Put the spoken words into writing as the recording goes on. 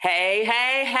Hey,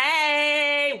 hey,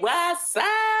 hey, what's up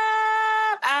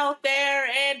out there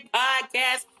in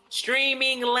podcast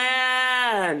streaming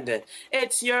land?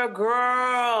 It's your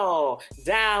girl,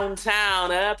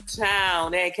 downtown,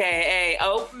 uptown, aka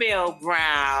Oatmeal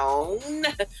Brown,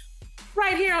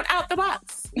 right here on Out the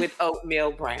Box with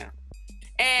Oatmeal Brown.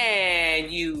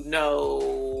 And you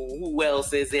know who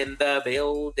else is in the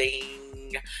building?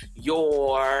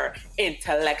 Your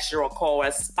intellectual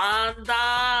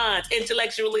correspondent,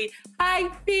 intellectually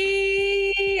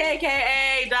hyphy,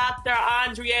 aka Dr.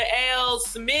 Andrea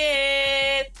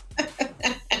L.Smith.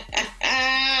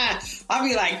 I'll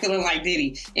be like feeling like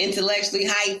Diddy, intellectually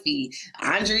hyphy,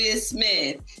 Andrea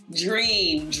Smith,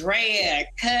 Dream, Drea,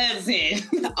 cousin,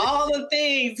 all the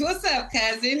things. What's up,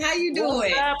 cousin? How you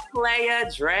doing? What's up, playa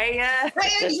Drea?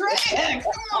 Playa Drea,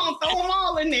 come on, throw them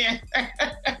all in there.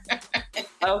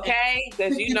 Okay,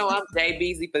 because you know I'm Jay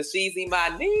Beezy for Sheezy My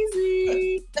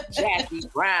Neezy, Jackie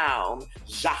Brown,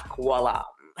 Jacques Wallam.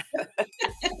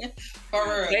 For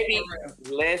real, Baby, for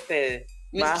real. listen,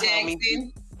 Miss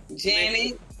Jackson,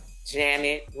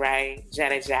 Janet, right?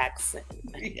 Janet Jackson.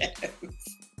 Yes.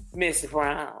 Miss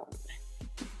Brown.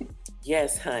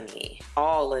 Yes, honey.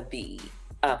 All of the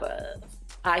above.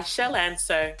 I shall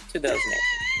answer to those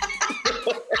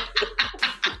names.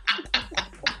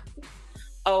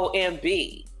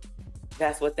 OMB.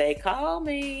 That's what they call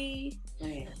me.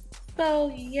 Man.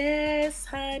 So, yes,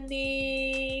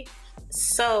 honey.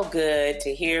 So good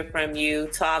to hear from you,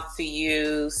 talk to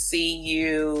you, see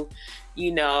you.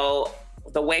 You know,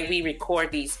 the way we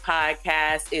record these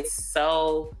podcasts, it's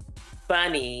so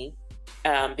funny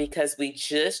because we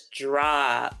just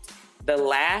dropped, the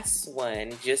last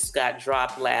one just got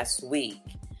dropped last week.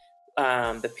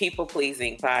 The People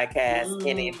Pleasing podcast.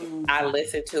 And I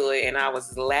listened to it and I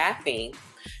was laughing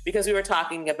because we were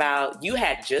talking about, you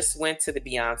had just went to the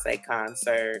Beyonce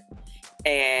concert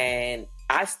and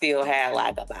I still had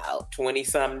like about 20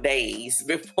 some days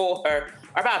before, or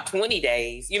about 20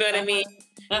 days, you know what I mean?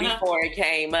 Before it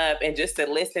came up, and just to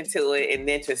listen to it and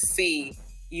then to see,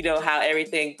 you know, how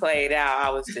everything played out, I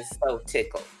was just so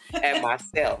tickled at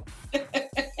myself.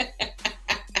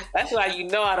 That's why you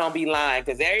know I don't be lying,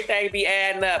 because everything be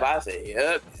adding up. I say,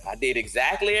 yep, I did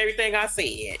exactly everything I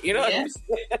said. You know what I'm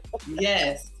saying?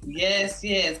 Yes.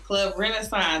 Club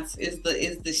Renaissance is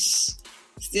the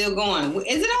still going.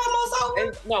 Is it almost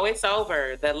over? No, it's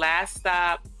over. The last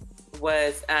stop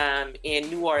was in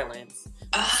New Orleans.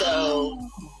 Oh. So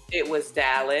it was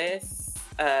Dallas,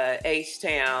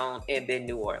 H-Town, and then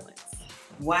New Orleans.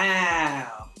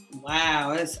 Wow,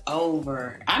 it's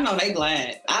over. I know they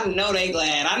glad. I know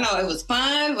it was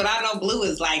fun, but I know Blue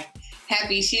is like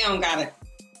happy she don't gotta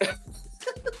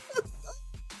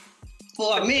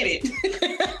for a minute.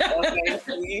 Okay,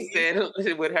 so you said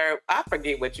with her, I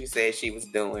forget what you said she was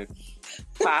doing.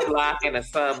 Pop locking or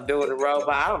something, doing the robot.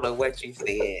 I don't know what you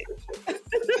said.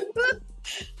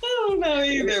 I don't know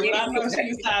either, but I know she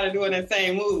was tired of doing the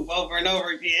same move over and over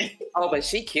again. Oh, but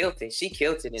she killed it. She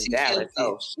killed it in Dallas.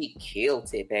 Oh, she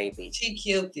killed it, baby. She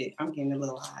killed it. I'm getting a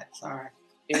little hot. Sorry.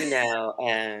 You know,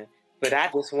 but I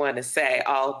just want to say,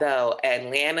 although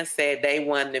Atlanta said they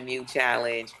won the Mute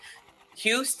Challenge,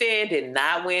 Houston did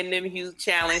not win the Mute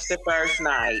Challenge the first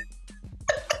night.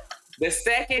 The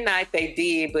second night they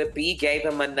did, but B gave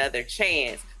them another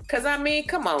chance. Because, I mean,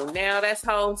 come on now, that's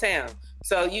hometown.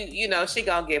 So, you know, she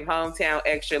going to give hometown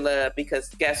extra love because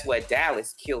guess what?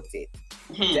 Dallas killed it.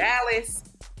 Dallas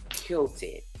killed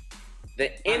it.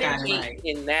 The energy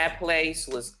in that place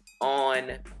was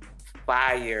on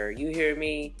fire. You hear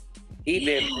me?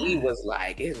 Even he was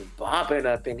like, it's bumping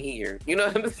up in here. You know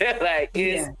what I'm saying? Like,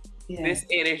 this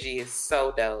energy is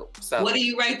so dope. So, what do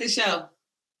you rate the show?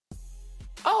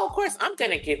 Oh, of course, I'm going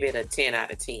to give it a 10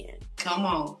 out of 10. Come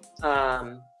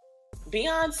on.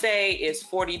 Beyonce is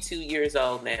 42 years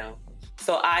old now.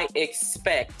 So I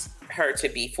expect her to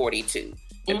be 42.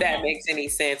 If that makes any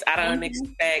sense. I don't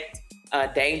expect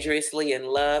Dangerously in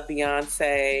Love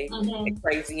Beyonce,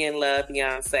 Crazy in Love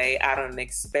Beyonce. I don't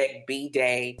expect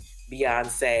B-Day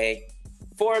Beyonce,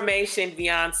 Formation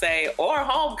Beyonce, or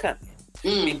Homecoming.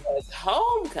 Because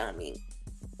Homecoming,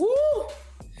 woo!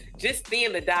 Just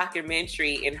seeing the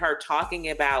documentary and her talking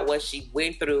about what she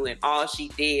went through and all she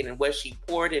did and what she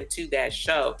poured into that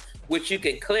show, which you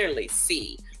can clearly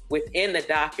see within the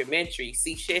documentary.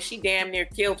 See, she damn near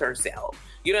killed herself.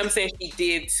 You know what I'm saying? She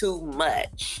did too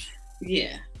much.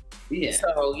 Yeah.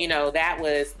 So, you know, that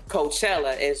was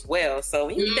Coachella as well. So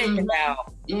when you think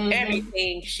about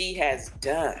everything she has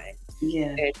done,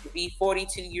 and to be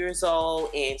 42 years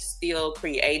old and still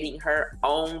creating her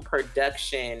own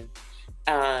production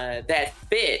that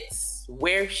fits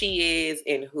where she is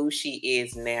and who she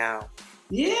is now.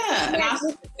 Yeah. And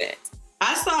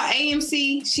I saw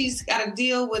AMC. She's got a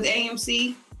deal with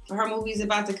AMC for her movies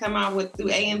about to come out through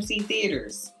AMC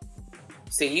theaters.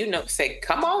 So say,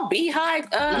 come on, Beehive.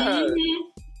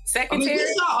 Secretary.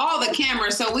 We saw all the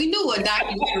cameras, so we knew a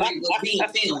documentary was being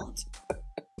filmed.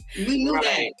 We knew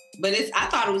that, but I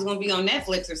thought it was going to be on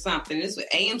Netflix or something. This was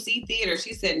AMC theater.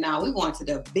 She said, "No, we want to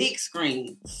the big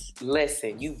screens."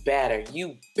 Listen, you better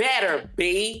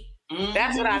be.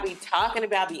 That's what I be talking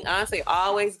about. Beyonce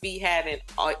always be having.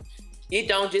 It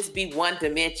don't just be one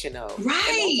dimensional,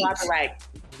 right? Like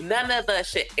none of us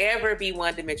should ever be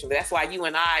one dimensional. That's why you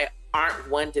and I aren't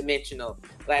one dimensional.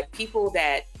 Like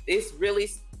it's really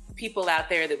people out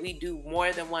there that we do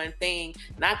more than one thing,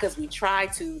 not because we try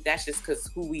to. That's just because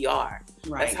who we are.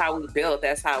 Right. That's how we built.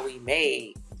 That's how we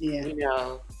made. Yeah.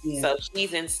 Yeah. So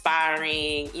she's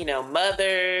inspiring,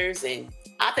 mothers, and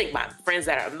I think my friends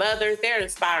that are mothers, they're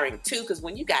inspiring too. Because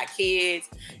when you got kids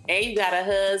and you got a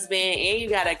husband and you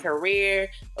got a career,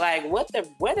 like what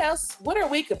else? What are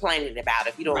we complaining about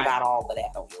if you don't got all of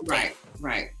that on your plate?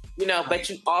 Right. But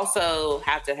you also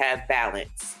have to have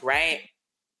balance, right?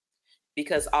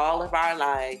 Because all of our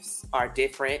lives are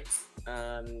different.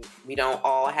 We don't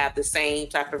all have the same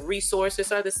type of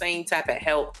resources or the same type of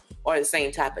help or the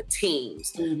same type of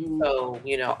teams. Mm-hmm.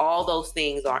 So, all those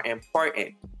things are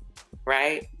important,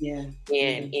 right? Yeah.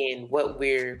 In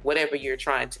whatever you're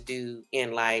trying to do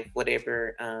in life,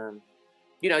 whatever,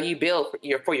 you build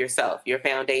for yourself, your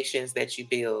foundations that you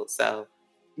build. So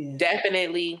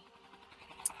definitely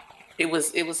it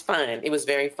was fun. It was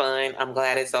very fun. I'm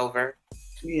glad it's over.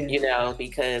 Yeah.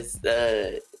 Because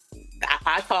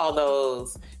I call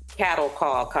those cattle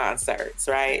call concerts,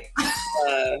 right?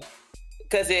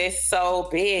 Because it's so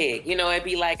big. It'd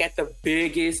be like at the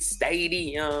biggest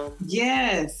stadium.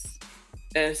 Yes.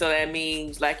 And so that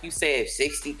means, like you said,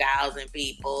 60,000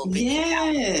 people.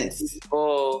 Yes.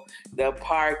 People, the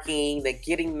parking, the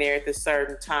getting there at a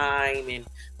certain time, and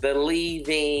the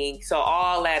leaving. So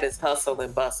all that is hustle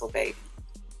and bustle, baby.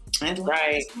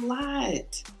 Right? It's a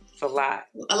lot. A lot.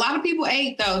 A lot of people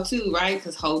ate though too, right?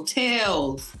 Because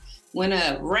hotels went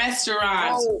up,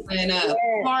 restaurants went up,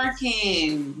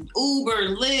 parking,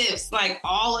 Uber, Lyfts, like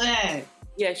all of that.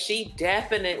 Yeah, she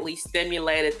definitely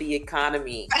stimulated the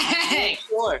economy.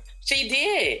 Sure, she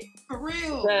did. For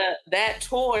real. That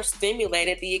tour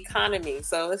stimulated the economy.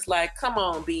 So it's like, come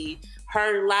on, B.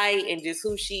 Her light and just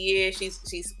who she is.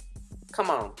 She's come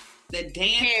on. The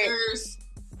dancers.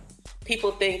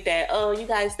 People think that, you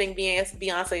guys think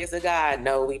Beyonce is a god.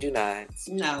 No, we do not.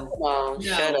 No. Come on,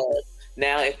 shut up.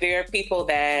 Now, if there are people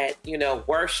that,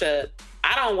 worship,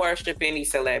 I don't worship any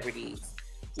celebrities,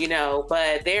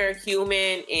 but they're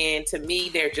human. And to me,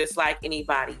 they're just like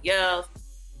anybody else.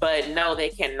 But no, they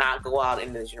cannot go out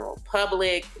in the general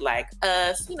public like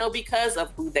us, because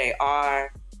of who they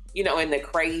are, and the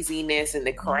craziness and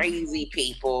the crazy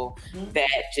people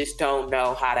that just don't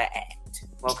know how to act.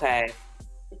 Okay.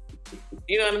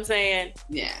 You know what I'm saying?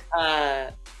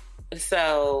 Yeah.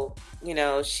 So,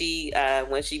 she,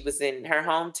 when she was in her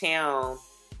hometown,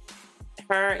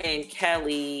 her and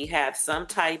Kelly have some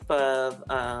type of,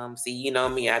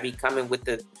 me, I be coming with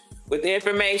the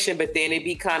information, but then it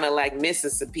be kind of like missing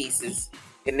some pieces.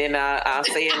 And then I'll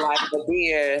say it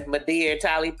like Madeira,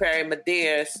 Tyler Perry,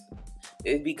 Madeira.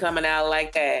 It be coming out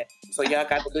like that. So y'all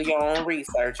got to do your own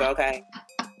research, okay?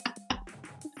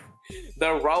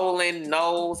 The Rolling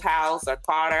Knowles house or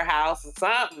Carter house or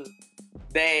something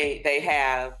they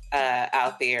have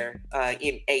out there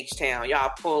in H-Town.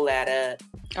 Y'all pull that up.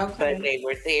 Okay. But they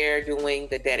were there doing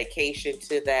the dedication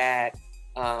to that.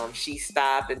 She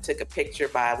stopped and took a picture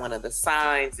by one of the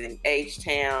signs in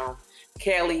H-Town.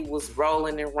 Kelly was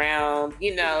rolling around,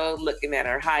 looking at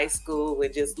her high school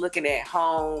and just looking at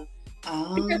home.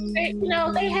 Because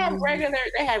they had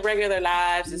regular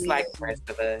lives just like the rest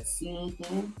of us.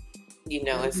 Mm-hmm.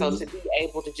 And so to be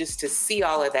able to see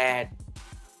all of that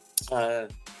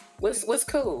was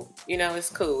cool. It's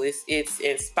cool. It's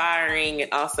inspiring,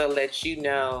 and also lets you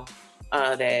know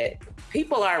that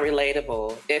people are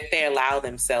relatable if they allow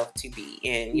themselves to be.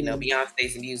 And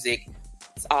Beyonce's music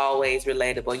is always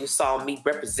relatable. You saw me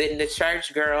representing the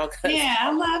church girl. Yeah,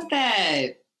 I love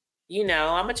that.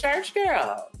 I'm a church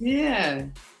girl. Yeah.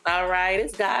 All right,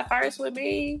 it's God first with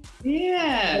me.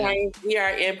 Yeah. We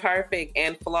are imperfect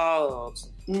and flawed,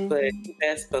 but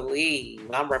best believe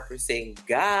I'm representing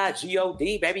God,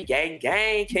 G-O-D, baby, gang,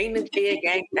 gang, kingdom kid,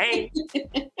 gang, gang.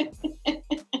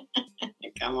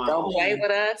 Come on. Don't play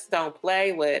with us. Don't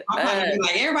play with us.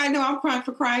 Like, everybody know I'm crying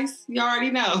for Christ. You already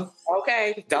know.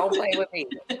 Okay, don't play with me.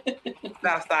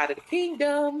 Outside of the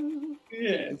kingdom.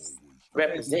 Yes.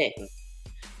 Representing.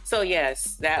 So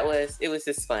yes, it was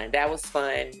just fun. That was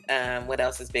fun. What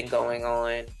else has been going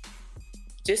on?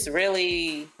 Just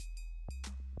really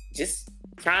just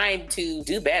trying to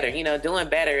do better. You know, doing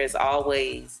better is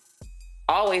always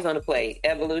on the plate.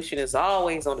 Evolution is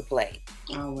always on the plate.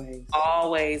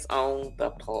 Always on the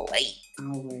plate.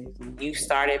 You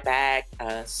started back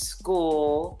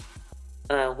school,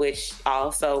 which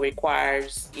also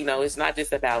requires, you know, it's not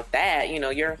just about that, you know,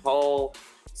 your whole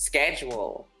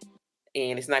schedule.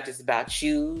 And it's not just about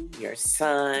you, your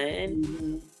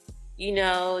son, you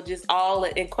know, just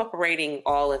incorporating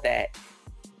all of that.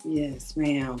 Yes,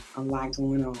 ma'am. A lot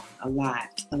going on. A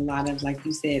lot of, like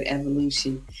you said,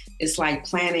 evolution. It's like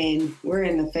planning. We're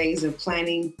in the phase of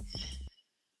planning.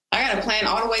 I got to plan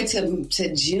all the way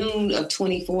to June of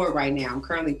 24 right now. I'm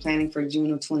currently planning for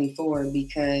June of 24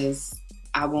 because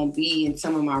I won't be in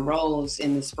some of my roles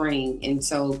in the spring. And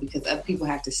so because other people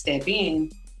have to step in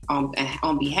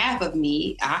on behalf of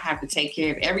me, I have to take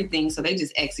care of everything. So they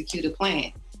just execute a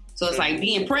plan. So it's like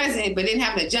being present, but then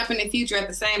having to jump in the future at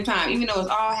the same time, even though it's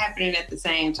all happening at the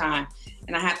same time.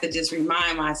 And I have to just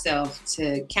remind myself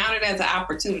to count it as an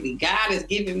opportunity. God has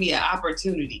given me an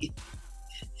opportunity.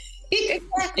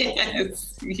 Yes.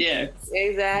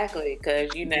 Exactly.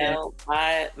 Because, you know,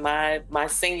 my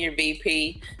senior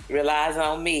VP relies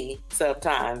on me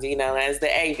sometimes, you know, as the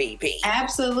AVP.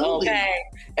 Absolutely. Okay.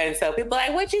 And so people are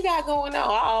like, what you got going on?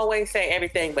 I always say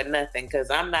everything but nothing because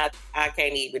I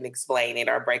can't even explain it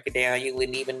or break it down. You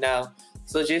wouldn't even know.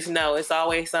 So just know it's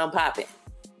always something popping.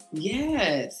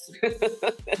 Yes.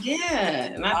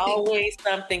 Yeah. And always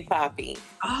something popping.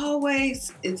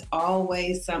 It's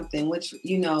always something, which,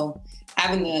 you know,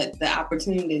 having the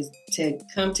opportunity to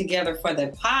come together for the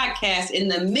podcast in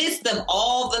the midst of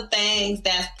all the things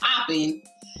that's popping,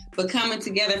 but coming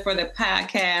together for the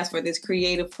podcast, for this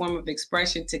creative form of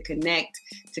expression, to connect,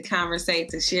 to conversate,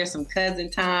 to share some cousin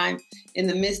time in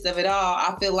the midst of it all,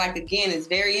 I feel like, again, it's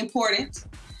very important.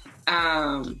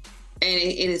 And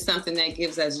it is something that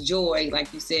gives us joy,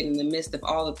 like you said, in the midst of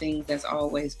all the things that's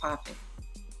always popping.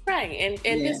 Right.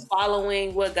 And just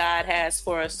following what God has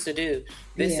for us to do.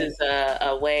 This is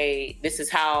a way, this is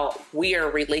how we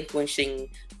are relinquishing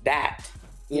that,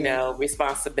 you know,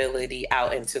 responsibility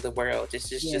out into the world.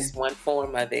 This is just one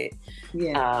form of it.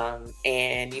 Yeah.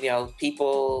 And, you know,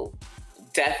 people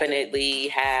definitely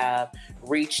have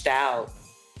reached out.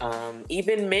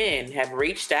 Even men have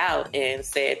reached out and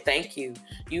said, thank you.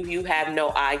 You have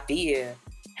no idea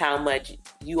how much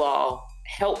you all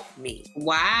helped me.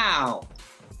 Wow.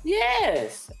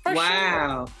 Yes.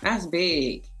 Wow. Sure. That's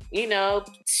big. You know,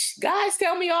 guys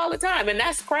tell me all the time, and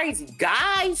that's crazy.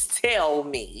 Guys tell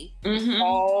me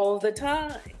all the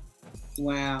time.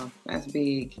 Wow. That's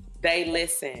big. They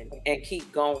listen and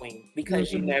keep going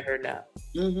because you never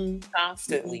know.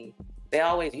 Constantly. They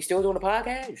always, you still doing the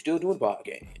podcast? You still doing the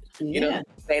podcast? Yeah. You know,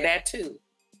 say that too.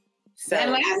 So, that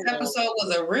last episode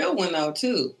was a real one though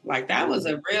too. Like that was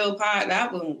a real pod.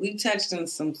 That one we touched on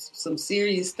some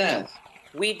serious stuff.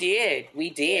 We did.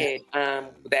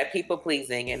 That people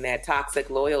pleasing and that toxic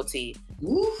loyalty.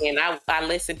 Oof. And I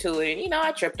listened to it, and you know,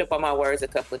 I tripped up on my words a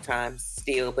couple of times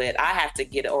still, but I have to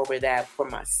get over that for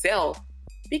myself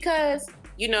because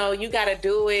you know you got to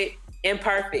do it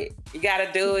imperfect. You got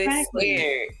to do it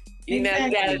scared. You know,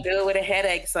 you got to do it with a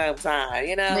headache sometimes.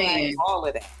 You know, like all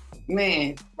of that.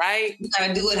 Man, right? You got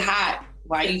to do it hot.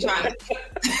 Why are you trying to?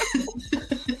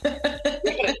 You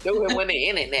got to do it when the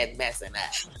internet messing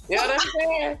up. You know what I'm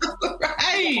saying?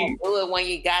 Right. Do it when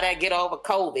you got to get over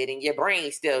COVID and your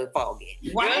brain still foggy.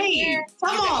 Right. You know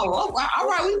Come on. All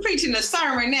right, we preaching the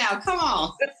sermon now. Come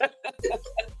on.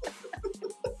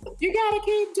 You got to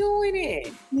keep doing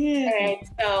it. Yeah. And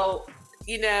so,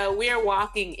 you know, we're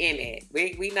walking in it.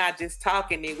 We not just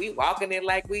talking it. We walking it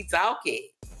like we talk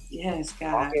it. Yes,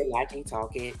 God. Talk it like we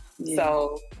talk it. Yeah.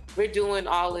 So we're doing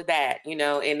all of that, you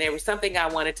know, and there was something I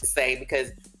wanted to say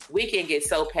because we can get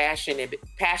so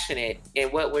passionate in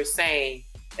what we're saying.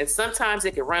 And sometimes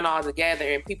it can run all together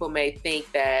and people may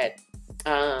think that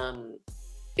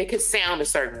it could sound a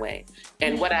certain way.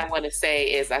 And what I want to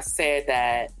say is I said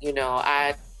that, you know,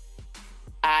 I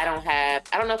don't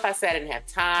know if I said I didn't have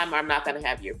time or I'm not going to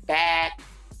have your back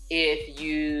if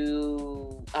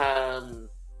you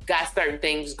got certain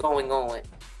things going on,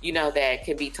 you know, that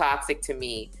can be toxic to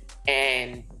me.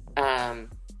 And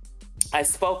I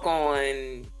spoke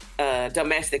on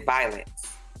domestic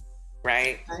violence,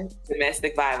 right? Okay.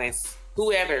 Domestic violence,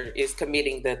 whoever is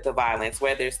committing the violence,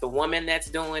 whether it's the woman that's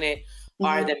doing it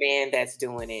or the man that's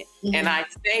doing it. And I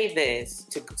say this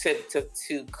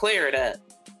to clear it up.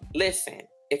 Listen,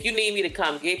 if you need me to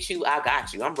come get you, I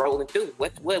got you. I'm rolling through.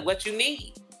 What you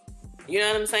need? You know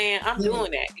what I'm saying? I'm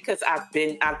doing that because I've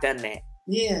done that.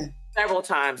 Yeah. Several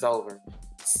times over.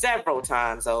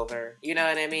 You know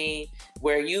what I mean?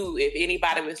 Where if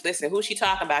anybody was listening, who she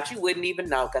talking about, you wouldn't even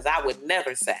know because I would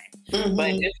never say. Mm-hmm.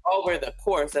 But just over the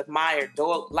course of my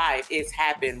adult life, it's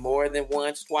happened more than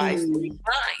once, twice, 3 times.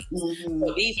 Mm-hmm.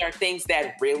 So these are things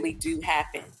that really do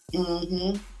happen.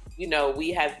 Mm-hmm. You know,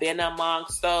 we have been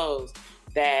amongst those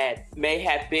that may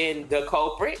have been the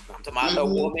culprit. I'm talking about the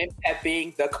woman that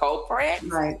being the culprit.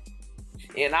 Right.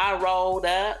 And I rolled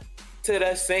up to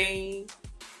the scene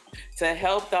to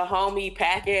help the homie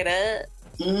pack it up.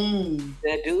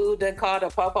 The dude that called the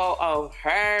popo on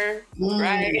her,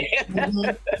 right?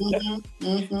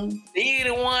 Be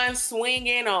the one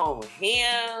swinging on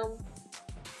him.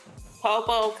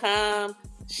 Popo come.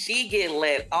 She get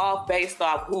let off based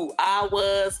off who I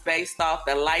was, based off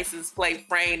the license plate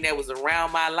frame that was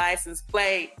around my license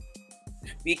plate,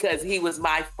 because he was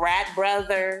my frat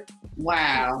brother.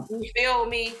 Wow. You feel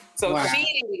me? So she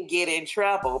didn't get in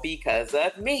trouble because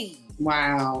of me.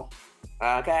 Wow.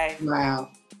 Okay? Wow.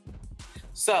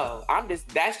 So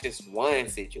that's just one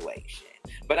situation.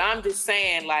 But I'm just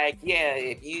saying, like,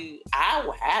 yeah, I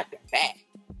will have your back.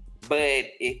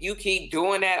 But if you keep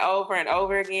doing that over and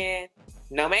over again,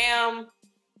 no ma'am,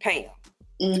 Pam.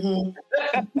 No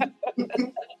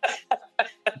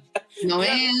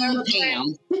ma'am,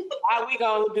 Pam. How we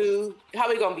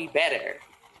gonna be better?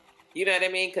 You know what I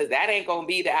mean? Because that ain't gonna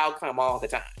be the outcome all the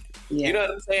time. Yeah. You know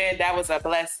what I'm saying? That was a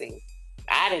blessing.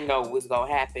 I didn't know what was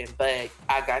gonna happen, but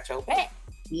I got your back.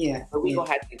 Yeah. But we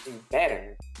gonna have to do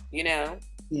better, you know?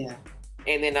 Yeah.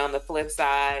 And then on the flip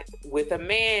side, with a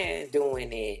man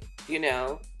doing it, you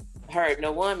know, hurting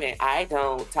a woman, I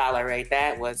don't tolerate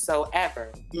that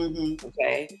whatsoever.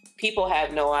 Okay? People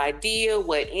have no idea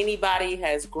what anybody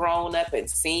has grown up and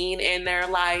seen in their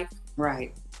life.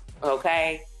 Right.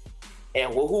 Okay?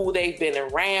 And who they've been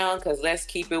around, because let's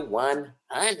keep it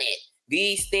 100.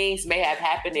 These things may have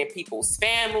happened in people's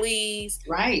families,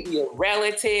 right? Your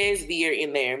relatives,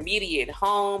 in their immediate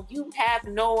home. You have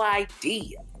no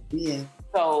idea. Yeah.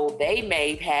 So they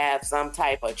may have some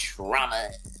type of trauma.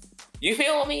 You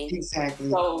feel me? Exactly.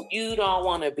 So you don't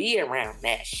want to be around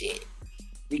that shit.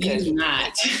 Because you're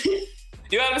not.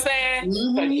 You know what I'm saying?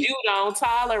 Because you don't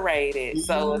tolerate it.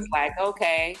 So it's like,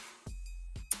 okay,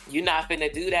 you're not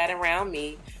finna do that around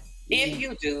me. If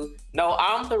you do, no,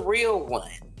 I'm the real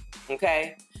one.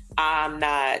 Okay? I'm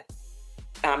not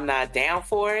down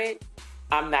for it.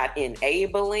 I'm not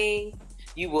enabling.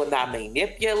 You will not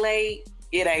manipulate.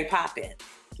 It ain't popping.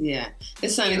 Yeah.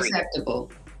 It's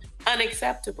unacceptable.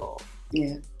 Unacceptable.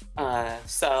 Yeah.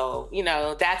 So, you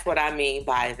know, that's what I mean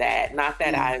by that. Not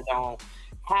that I don't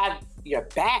have your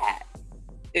back.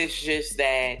 It's just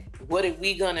that what are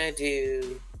we gonna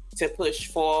do to push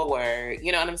forward?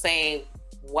 You know what I'm saying?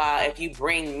 While if you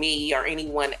bring me or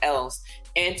anyone else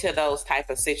into those type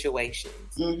of situations.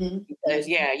 Because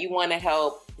you want to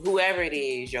help whoever it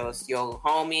is, your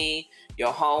homie,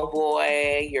 your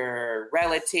homeboy, your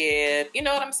relative, you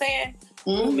know what I'm saying?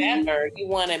 Whomever, you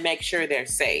want to make sure they're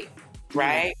safe,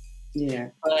 right?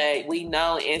 Yeah. But we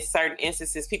know in certain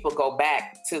instances, people go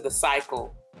back to the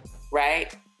cycle,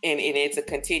 right? And it's a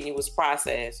continuous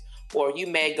process. Or you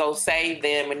may go save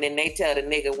them and then they tell the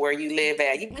nigga where you live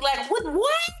at. You be like, what?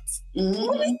 What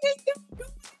is this?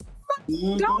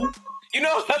 You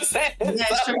know what I'm saying?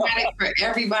 That's traumatic for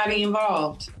everybody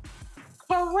involved.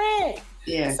 Correct.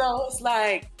 Yeah. So it's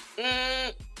like,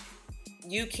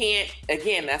 you can't,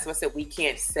 again, that's what I said, we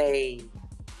can't save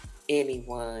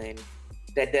anyone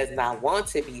that does not want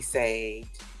to be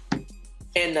saved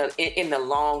in the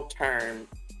long-term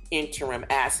interim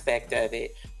aspect of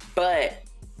it. But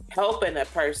helping a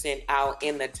person out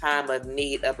in the time of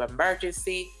need of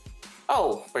emergency,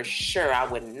 oh, for sure, I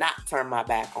would not turn my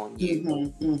back on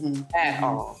you at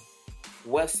all,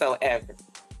 whatsoever.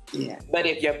 Yeah. But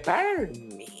if you burn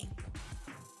me,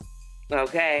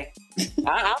 okay,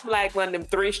 I'm like one of them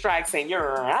 3 strikes and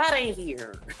you're out of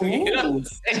here. You know what I'm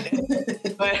saying?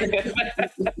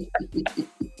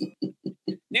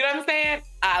 You know what I'm saying?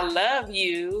 I love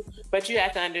you, but you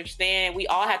have to understand, we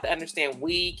all have to understand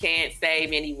we can't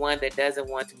save anyone that doesn't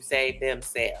want to save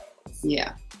themselves.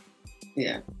 Yeah.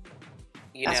 Yeah.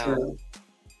 You know? Real.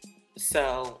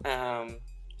 So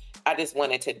I just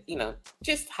wanted to,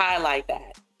 just highlight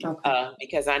that. Okay.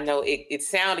 Because I know it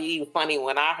sounded even funny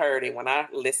when I heard it. When I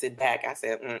listened back, I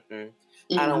said, I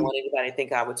don't want anybody to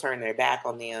think I would turn their back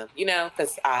on them,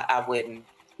 because I wouldn't.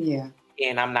 Yeah.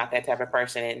 And I'm not that type of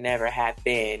person and never have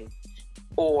been.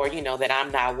 Or, that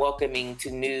I'm not welcoming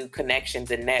to new connections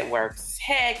and networks.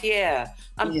 Heck yeah.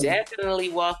 I'm definitely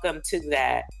welcome to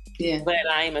that. Yeah. But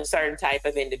I am a certain type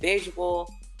of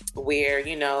individual. where,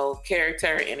 you know,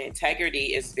 character and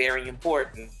integrity is very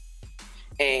important.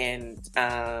 And,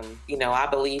 you know, I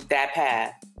believe that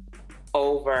path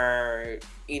over,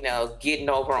 you know, getting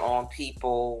over on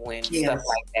people and stuff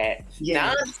like that. Yes. Now,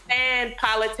 I understand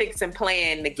politics and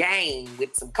playing the game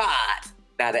with some cards.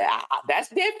 Now, that's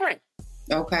different.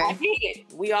 Okay. I get it.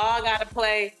 We all got to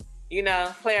play, you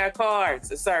know, play our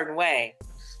cards a certain way,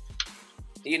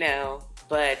 you know,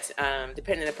 but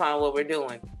depending upon what we're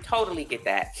doing, totally get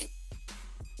that.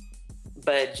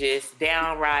 But just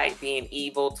downright being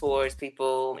evil towards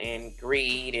people and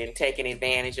greed and taking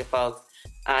advantage of folks,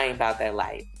 I ain't about that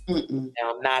life. You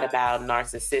know, I'm not about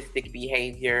narcissistic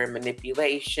behavior,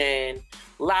 manipulation,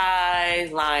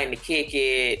 lies, lying to kick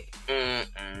it.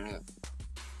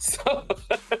 So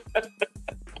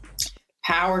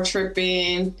power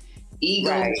tripping,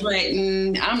 ego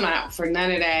threatening. I'm not for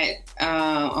none of that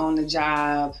on the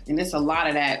job. And there's a lot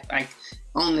of that, like,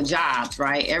 on the jobs,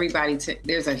 right? Everybody,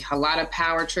 there's a lot of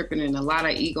power tripping and a lot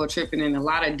of ego tripping and a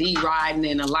lot of D-riding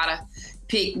and a lot of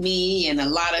pick me and a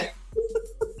lot of...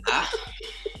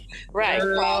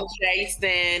 Girl,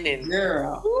 chasing and...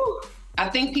 Girl. Woo. I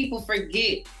think people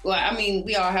forget... Well, I mean,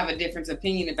 we all have a different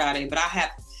opinion about it, but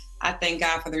I thank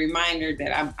God for the reminder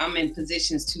that I'm in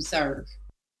positions to serve.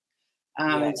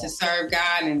 To serve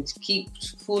God and to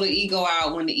pull the ego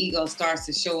out when the ego starts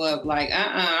to show up like,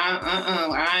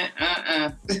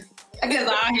 because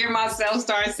I'll hear myself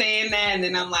start saying that. And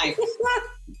then I'm like,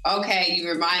 okay, you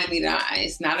reminded me that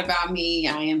it's not about me.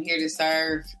 I am here to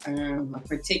serve a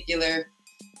particular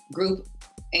group.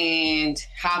 And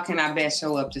how can I best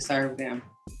show up to serve them?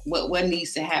 What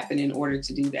needs to happen in order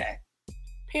to do that?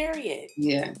 Period.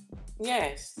 Yeah.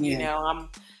 Yes. Yeah. You know,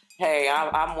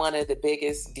 I'm one of the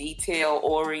biggest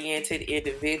detail-oriented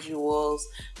individuals,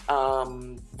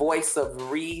 voice of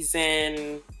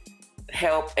reason,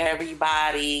 help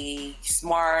everybody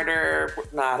smarter,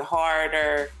 not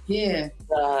harder. Yeah.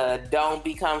 Don't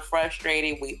become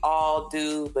frustrated. We all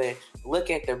do, but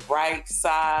look at the bright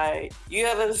side. You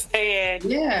know what I'm saying?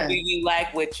 Yeah. Do you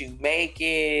like what you make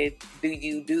it? Are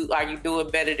you doing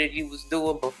better than you was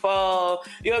doing before?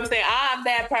 You know what I'm saying? I'm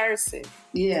that person.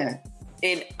 Yeah.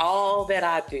 In all that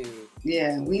I do.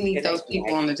 Yeah, we need those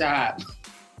people on the job.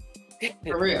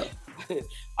 For real.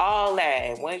 All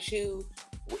that. And when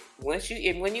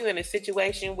you're in a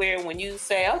situation where when you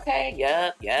say, okay,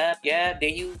 yep,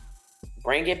 then you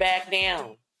bring it back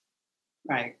down.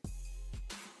 Right.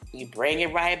 You bring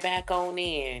it right back on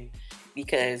in,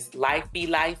 because life be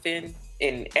lifing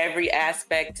in every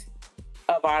aspect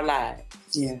of our lives.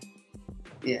 Yeah.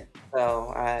 Yeah.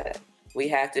 So we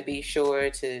have to be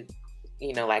sure to,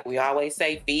 you know, like we always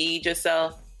say, feed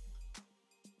yourself,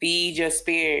 feed your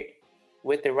spirit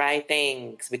with the right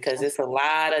things, because it's a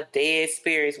lot of dead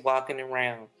spirits walking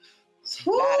around.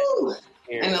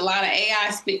 And a lot of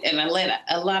AI and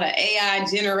a lot of AI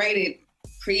generated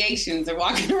creations are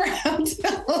walking around.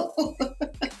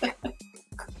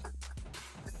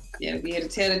 Yeah, be able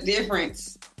to tell the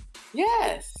difference.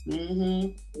 Yes.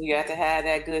 Mm-hmm. You have to have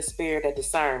that good spirit of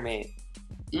discernment.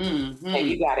 Mm-hmm. And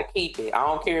you got to keep it. I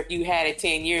don't care if you had it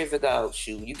 10 years ago.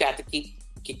 Shoot, you got to keep.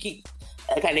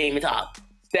 I can't even talk.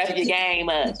 Step your game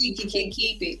up.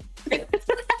 Keep it.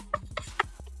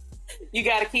 You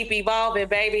got to keep evolving,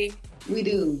 baby. We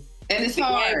do. And it's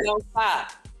hard. Game don't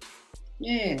stop.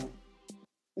 Yeah.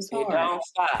 It's hard. It don't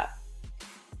stop.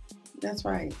 That's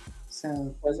right.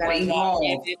 So,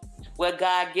 what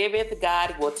God giveth,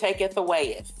 God will taketh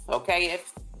away. Okay?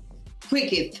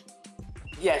 Quicketh.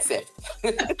 Yes, it.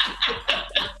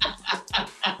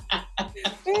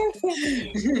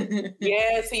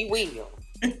 Yes, he will.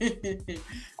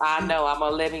 I know, I'm a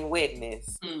living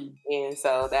witness. And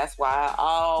so that's why I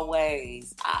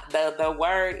always, the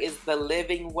word is the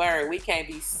living word. We can't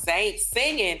be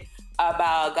singing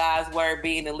about God's word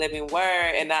being the living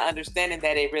word and not understanding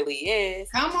that it really is.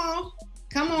 Come on.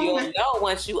 You'll know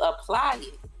once you apply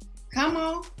it. Come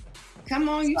on.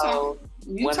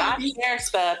 When I share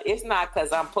stuff, it's not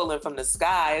because I'm pulling from the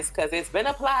sky. It's because it's been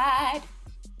applied.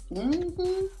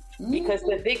 Mm-hmm. Because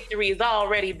the victory has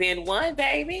already been won,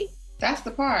 baby. That's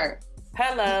the part.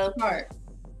 Hello. That's the part.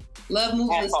 Love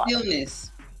moves in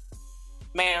stillness.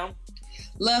 Ma'am.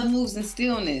 Love moves in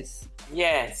stillness.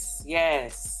 Yes.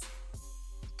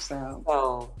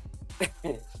 So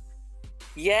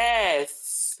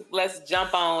yes. Let's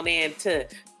jump on into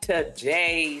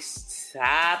today's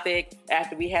topic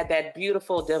after we had that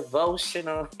beautiful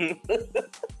devotional.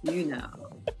 You know.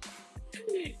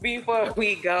 Before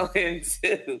we go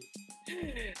into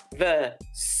the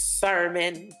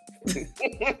sermon.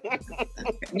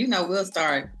 You know,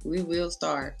 we will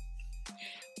start.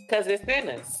 because it's in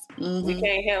us. Mm-hmm. We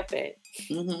can't help it.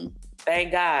 Mm-hmm.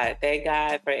 Thank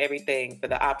God for everything, for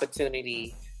the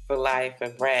opportunity, for life, for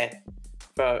breath,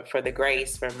 for the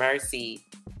grace, for mercy,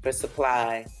 for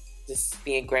supply. Just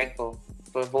being grateful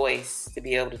for voice, to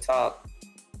be able to talk.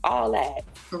 All that.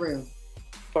 For real.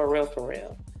 For real, for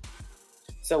real.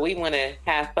 So we want to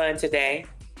have fun today.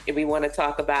 And we want to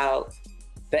talk about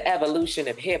the evolution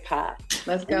of hip hop.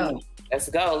 Let's go. Let's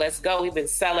go. Let's go. We've been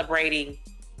celebrating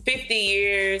 50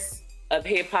 years of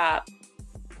hip hop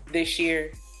this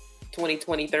year,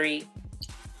 2023.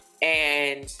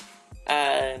 And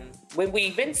when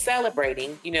we've been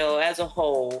celebrating, as a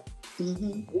whole,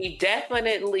 mm-hmm. we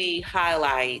definitely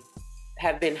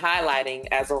have been highlighting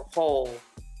as a whole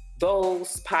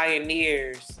those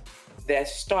pioneers that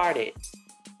started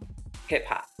hip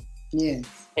hop. Yes.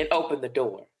 And opened the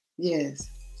door. Yes.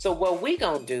 So what we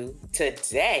gonna do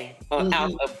today on mm-hmm.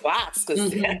 Out the Box,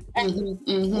 because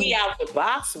mm-hmm. we out the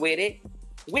box with it,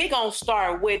 we gonna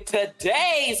start with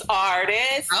today's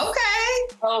artist.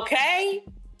 Okay.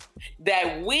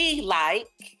 That we like.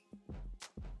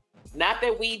 Not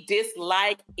that we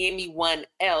dislike anyone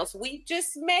else. We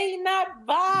just may not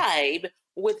vibe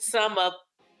with some of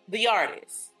the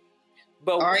artists.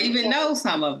 But or even know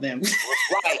some of them.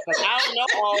 Right, because I don't know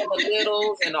all the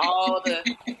littles and all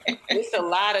the... It's a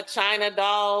lot of China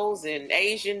dolls and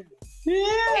Asian...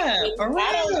 Yeah, for real.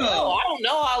 I don't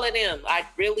know all of them. I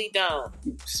really don't.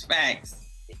 Facts.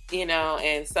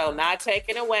 And so not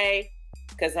taking away,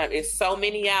 because there's so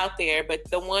many out there, but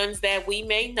the ones that we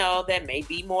may know that may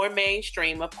be more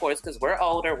mainstream, of course, because we're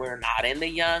older, we're not in the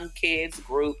young kids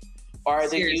group or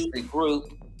the youth group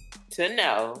to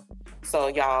know. So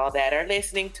y'all that are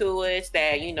listening to us,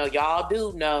 that, y'all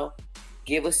do know,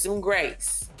 give us some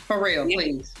grace. For real,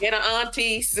 please. Get an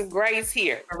auntie some grace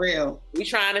here. For real. We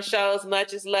trying to show as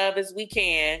much as love as we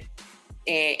can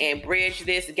and bridge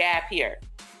this gap here.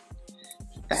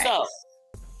 Thanks. So,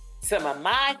 some of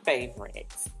my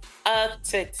favorites of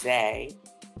today,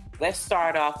 let's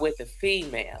start off with the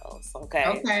females, okay?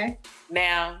 Okay.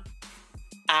 Now,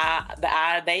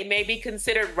 they may be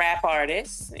considered rap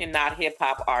artists and not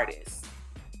hip-hop artists.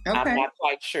 Okay. I'm not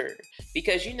quite sure.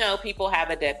 Because, people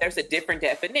have there's a different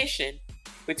definition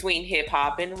between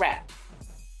hip-hop and rap.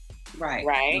 Right.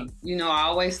 Right? I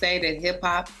always say that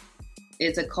hip-hop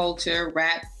is a culture,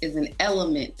 rap is an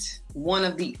element, one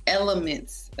of the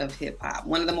elements of hip-hop.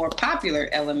 One of the more popular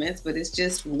elements, but it's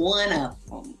just one of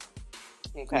them.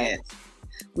 Okay. Yes.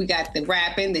 We got the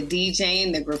rapping, the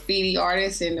DJing, the graffiti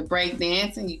artists, and the break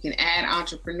dancing. You can add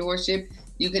entrepreneurship.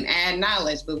 You can add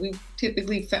knowledge, but we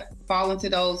typically fall into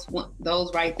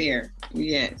those right there.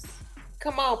 Yes.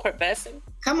 Come on, Professor.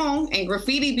 Come on. And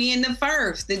graffiti being the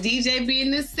first, the DJ being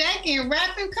the second,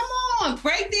 rapping, come on.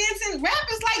 Break dancing, rap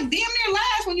is like damn near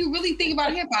last when you really think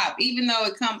about hip hop, even though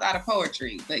it comes out of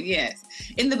poetry. But yes,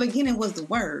 in the beginning was the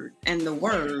word, and the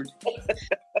word,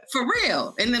 for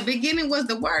real. In the beginning was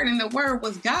the word, and the word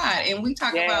was God. And we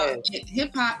talk about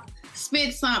hip hop,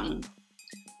 spit something.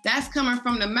 That's coming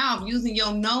from the mouth, using your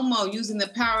nomo, using the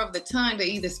power of the tongue to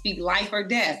either speak life or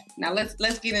death. Now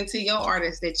let's get into your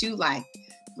artists that you like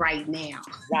right now.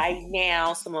 Right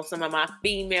now, some of my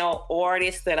female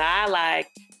artists that I like,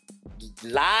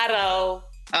 Lotto.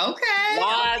 Okay.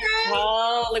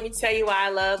 Lotto. Let me tell you why I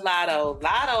love Lotto.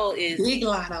 Lotto is big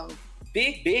Lotto.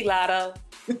 Big Lotto.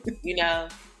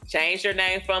 Change your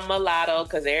name from Mulatto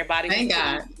because everybody. Thank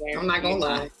God. I'm not gonna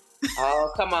lie.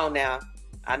 Oh, come on now.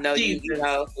 I know you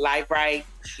life right.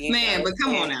 Man, but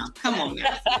come on now.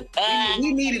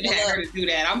 we needed her to do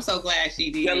that. I'm so glad she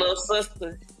did. Your little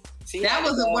sister. That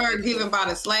was a word given by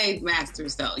the slave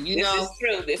masters, though.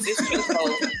 This is true.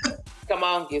 So, come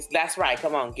on, that's right.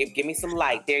 Come on, give me some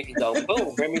light. There you go.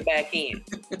 Boom, bring me back in.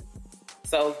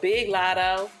 So, Big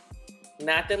Lotto,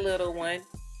 not the little one.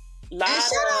 Lotto. And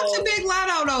shout out to Big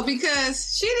Lotto, though,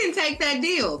 because she didn't take that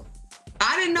deal.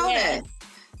 I didn't know that.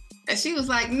 And she was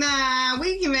like, nah,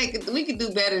 we can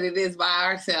do better than this by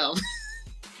ourselves.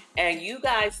 And you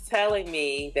guys telling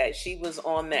me that she was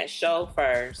on that show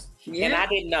first. Yeah. And I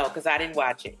didn't know because I didn't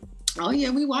watch it. Oh, yeah,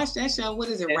 we watched that show. What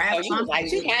is it? Rap so something? Like,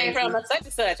 she came from a such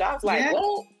and such. I was like,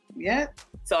 what? Yeah.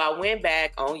 So I went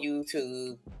back on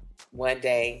YouTube one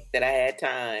day that I had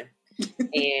time.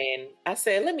 And I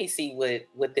said, let me see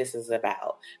what this is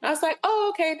about. And I was like,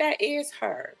 oh, okay, that is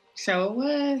her. So it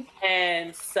was.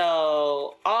 And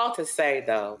so all to say,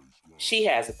 though, she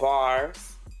has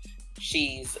bars.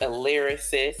 She's a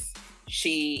lyricist.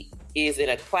 She is in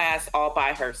a class all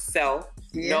by herself.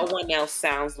 Yeah. No one else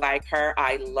sounds like her.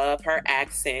 I love her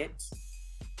accent.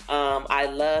 I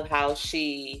love how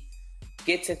she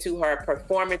gets into her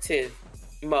performative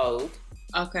mode.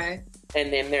 Okay.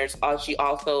 And then she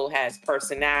also has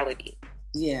personality.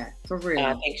 Yeah, for real.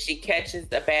 I think she catches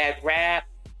the bad rap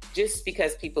just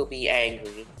because people be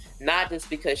angry, not just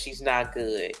because she's not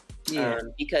good. Yeah.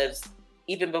 Because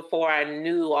even before I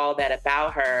knew all that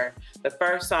about her, the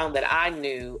first song that I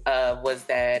knew of was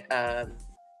that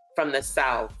From the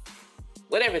South,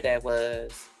 whatever that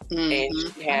was. Mm-hmm.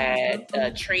 And she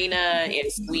had Trina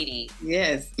and Sweetie.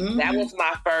 Yes. Mm-hmm. That was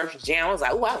my first jam. I was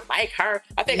like, oh, I like her.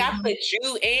 I think I put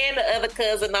you and the other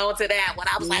cousin on to that one.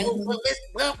 I was like, oh, let's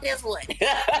love this one.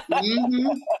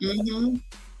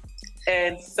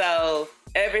 And so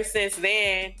ever since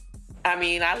then, I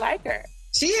mean, I like her.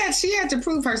 She had to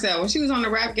prove herself. When she was on the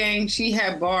rap game, she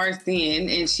had bars then,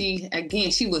 and she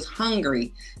was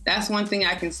hungry. That's one thing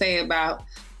I can say about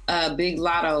Big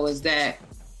Lotto is that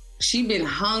she been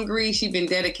hungry. She been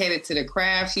dedicated to the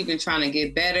craft. She been trying to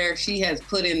get better. She has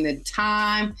put in the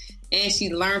time, and she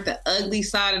learned the ugly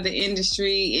side of the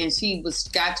industry, and she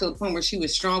got to a point where she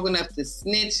was strong enough to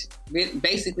snitch.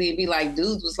 Basically, it'd be like,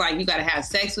 dudes was like, you got to have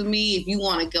sex with me if you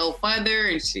want to go further,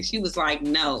 and she was like,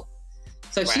 no.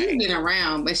 So she's been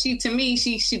around, but she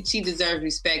deserves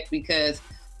respect because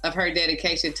of her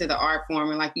dedication to the art form.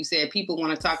 And like you said, people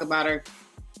want to talk about her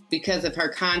because of her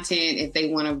content, if they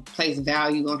want to place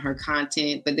value on her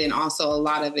content. But then also a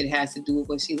lot of it has to do with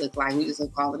what she looked like. We just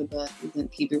don't call it a butt. We can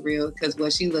keep it real because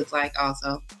what she looks like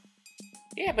also.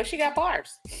 Yeah, but she got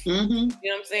bars. Mm-hmm. You know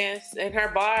what I'm saying? And her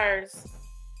bars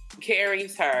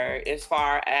carries her as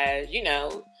far as,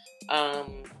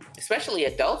 especially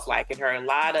adults liking her. A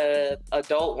lot of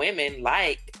adult women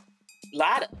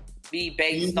be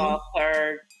based off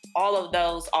her, all of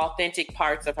those authentic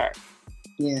parts of her.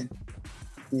 Yeah.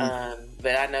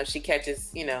 But I know she catches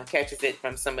it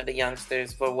from some of the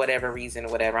youngsters for whatever reason or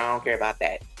whatever. I don't care about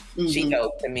that. She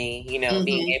dope to me,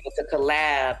 being able to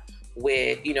collab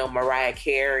with, Mariah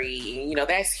Carey,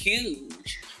 that's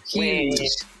huge.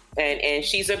 And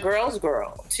she's a girl's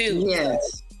girl too.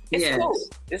 Yes. It's cool.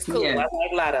 It's cool. Yeah. I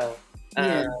like Lotto.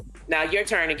 Now your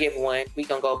turn to give one. We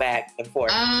gonna go back and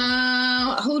forth.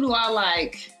 Who do I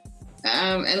like?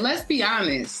 And let's be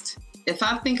honest. If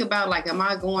I think about am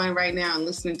I going right now and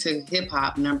listening to hip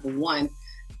hop? Number one,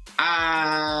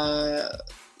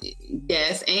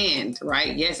 yes and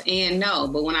right, yes and no.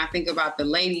 But when I think about the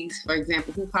ladies, for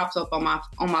example, who pops up on my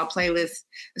playlist?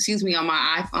 On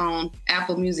my iPhone,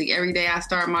 Apple Music every day I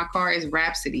start my car is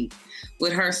Rhapsody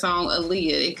with her song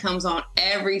Aaliyah. It comes on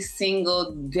every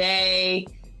single day.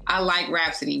 I like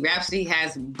Rhapsody. Rhapsody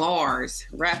has bars.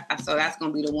 So that's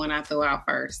going to be the one I throw out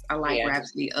first. I like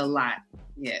Rhapsody a lot.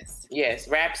 Yes.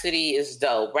 Rhapsody is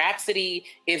dope. Rhapsody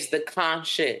is the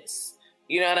conscious.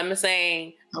 You know what I'm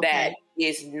saying? Okay. That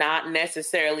is not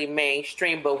necessarily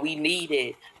mainstream, but we need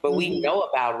it. But we know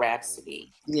about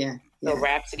Rhapsody. Yeah. So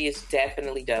Rhapsody is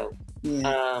definitely dope.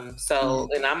 Yeah.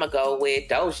 And I'm going to go with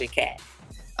Doja Cat.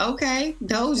 Okay.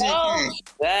 Doja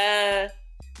Cat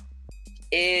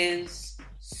is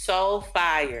so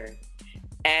fire.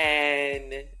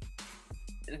 And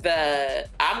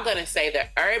I'm going to say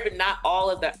not all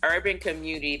of the urban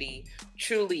community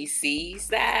truly sees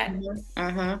that.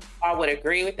 I would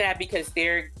agree with that because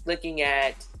they're looking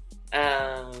at,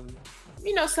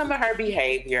 some of her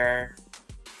behavior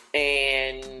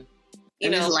and,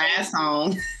 this last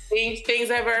song. things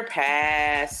of her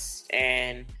past.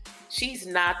 And she's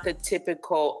not the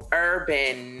typical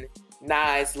urban,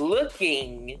 nice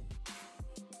looking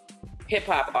hip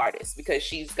hop artist because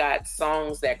she's got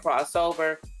songs that cross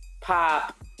over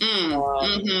pop,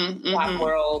 pop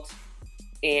world,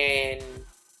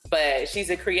 but she's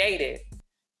a creative,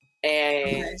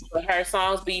 and her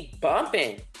songs be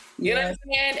bumping. You know what I'm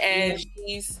saying? And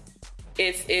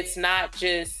it's not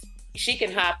just she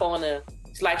can hop on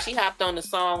it's like she hopped on the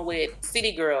song with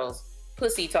City Girls,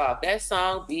 Pussy Talk. That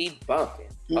song be bumping.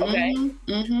 Okay,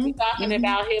 we talking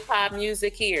about hip hop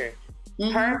music here.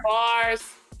 Her bars.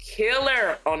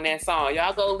 Killer on that song.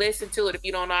 Y'all go listen to it if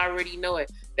you don't already know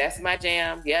it. That's my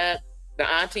jam. Yep.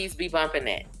 The aunties be bumping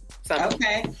that.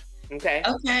 Okay.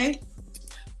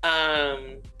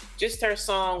 Just her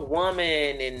song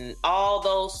Woman and all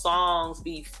those songs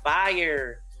be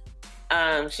fire.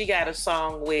 She got a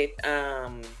song with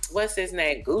what's his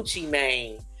name? Gucci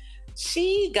Mane.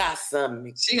 She got a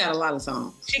lot of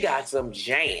songs. She got some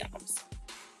jams.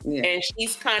 Yeah. And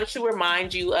she'll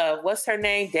remind you of what's her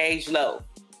name? Dej Loaf.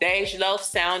 Dej Loaf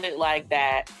sounded like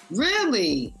that.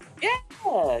 Really? Yeah.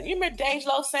 You remember Dej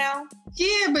Loaf sound?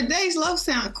 Yeah, but Dej Loaf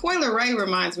sound. Coyle Ray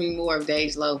reminds me more of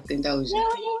Dej Loaf than Doja.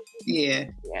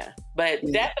 Yeah. But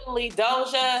definitely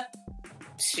Doja.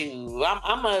 Shoot,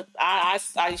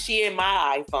 she in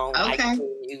my iPhone. Okay.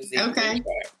 Music. Okay.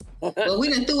 Well, we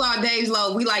done threw out Dave's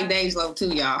Loaf. We like Dave's Loaf too,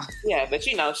 y'all. Yeah, but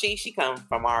she come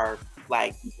from our,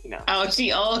 like, Oh,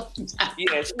 she old.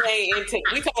 Yeah, she ain't into.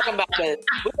 We talking about we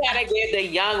gotta get the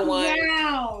young one.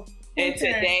 Wow. And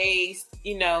today's,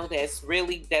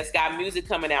 that's got music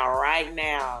coming out right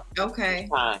now. Okay.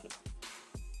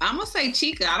 I'm gonna say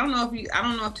Chica. I don't know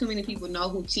if too many people know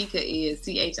who Chica is.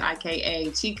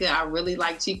 Chika. Chica. I really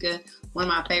like Chica. One of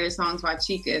my favorite songs by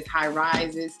Chica is High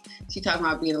Rises. She talking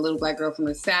about being a little black girl from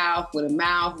the South with a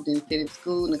mouth who didn't fit in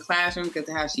school in the classroom because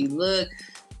of how she looked.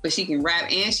 But she can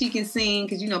rap and she can sing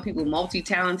because people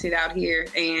multi-talented out here.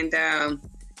 And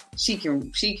she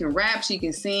can rap, she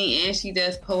can sing, and she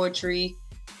does poetry.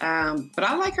 But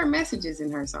I like her messages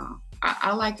in her song.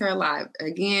 I like her a lot.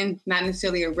 Again, not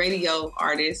necessarily a radio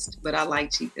artist, but I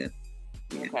like Chica.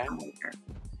 Yeah, okay. I like her.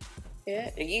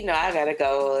 Yeah, I gotta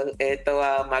go and throw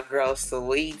out my girl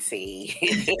Sweetie.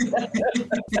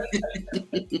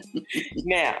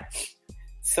 Now,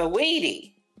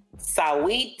 Sweetie,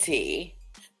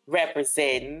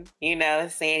 representing,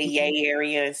 San Diego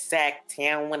area and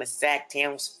Sacktown, one of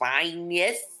Sacktown's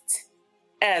finest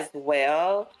as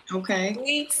well. Okay.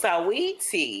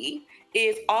 Sweetie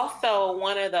is also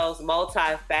one of those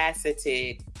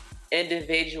multifaceted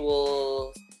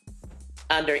individuals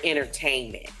under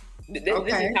entertainment. This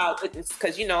is how,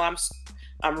 because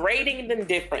I'm rating them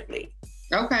differently.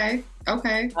 Okay.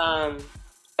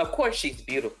 Of course, she's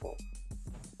beautiful.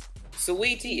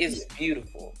 Sweetie is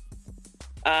beautiful.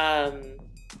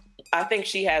 I think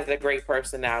she has a great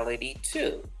personality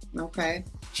too. Okay.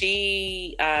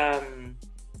 She, oh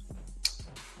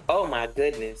my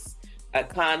goodness,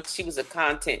 she was a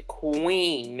content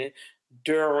queen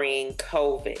during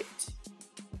COVID.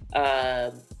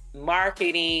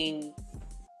 Marketing.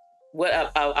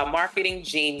 What a marketing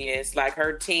genius. Like,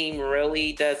 her team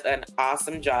really does an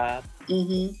awesome job.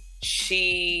 Mm-hmm.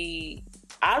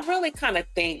 I really kind of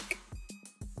think,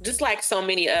 just like so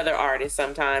many other artists,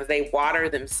 sometimes they water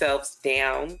themselves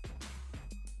down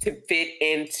to fit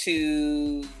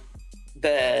into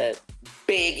the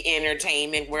big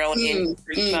entertainment world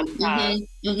industry sometimes.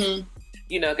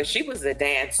 Because she was a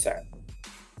dancer.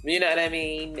 You know what I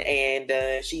mean?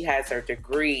 And she has her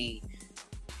degree.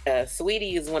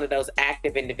 Sweetie is one of those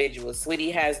active individuals.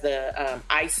 Sweetie has the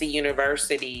IC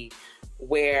University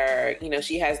where,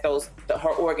 she has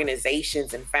her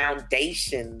organizations and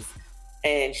foundations,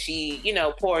 and she,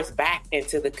 pours back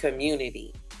into the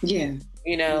community. Yeah.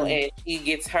 And she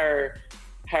gets her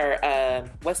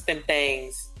what's them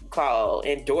things called,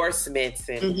 endorsements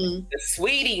and the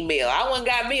Sweetie meal. I one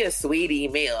got me a Sweetie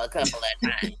meal a couple of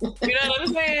times. You know what I'm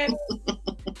saying?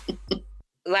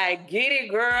 Like, get it,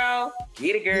 girl.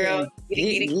 Get it, girl.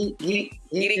 Get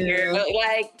it, girl.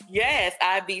 Like, yes,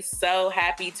 I'd be so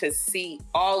happy to see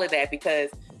all of that, because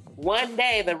one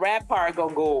day the rap part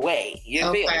gonna go away.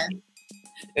 You feel me?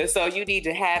 And so you need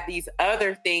to have these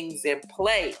other things in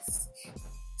place.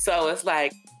 So it's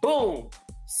like, boom.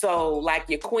 So like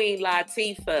your Queen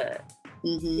Latifah,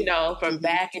 from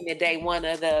back in the day, one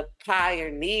of the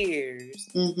pioneers,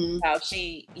 how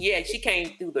she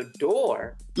came through the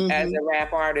door as a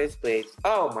rap artist, but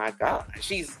oh my God,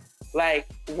 she's like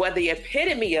the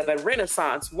epitome of a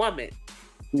Renaissance woman.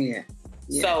 Yeah.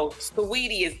 So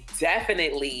Sweetie is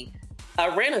definitely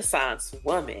a Renaissance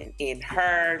woman in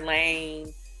her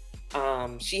lane.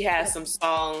 She has some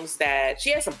songs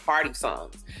she has some party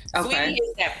songs. Sweetie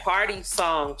is that party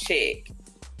song chick.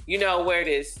 Where it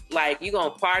is like, you gonna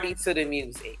party to the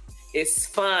music. It's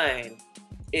fun.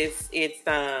 It's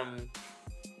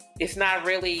not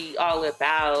really all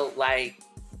about like,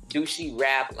 do she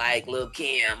rap like Lil'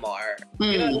 Kim or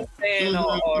you know what I'm saying,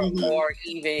 or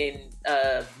even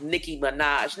Nicki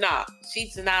Minaj. No,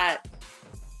 she's not.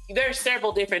 There's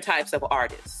several different types of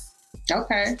artists.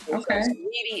 Okay.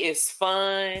 Sweetie is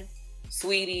fun.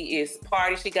 Sweetie is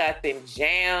party. She got them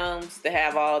jams to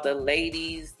have all the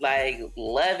ladies like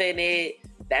loving it.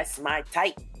 That's my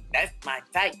type.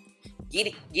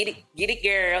 Get it,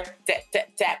 girl.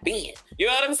 Tap in. You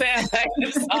know what I'm saying? Like,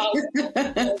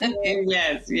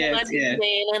 yes.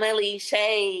 On a leash,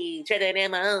 hey, treading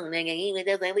in my own, nigga, even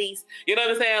just at least. You know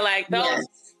what I'm saying? Like those. Yes.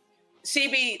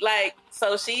 She be like,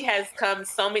 so she has come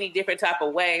so many different type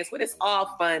of ways, but it's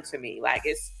all fun to me. Like,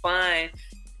 it's fun,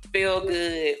 feel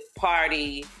good,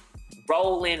 party,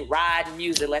 rolling, riding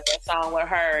music, like that song with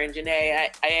her and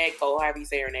Janae Aiko, however you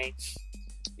say her name.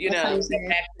 Back to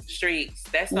the streets.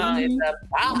 That song is a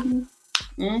bop.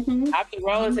 Mm-hmm. I be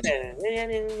rolling to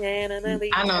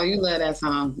that. I know you love that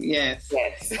song. Yes.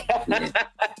 Yes.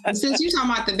 Since you're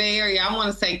talking about the Bay Area, I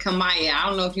want to say Kamaya. I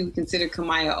don't know if you would consider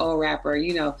Kamaya an old rapper.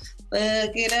 You know,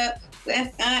 look it up.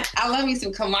 I love me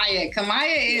some Kamaya.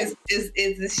 Kamaya is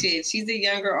the shit. She's a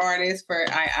younger artist for,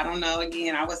 I don't know,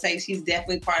 again, I would say she's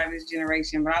definitely part of this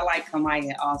generation, but I like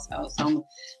Kamaya also. So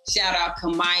shout out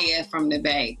Kamaya from the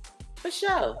Bay. For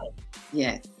sure.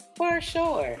 Yes. For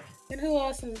sure. And who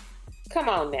else is, come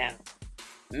on now.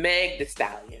 Meg Thee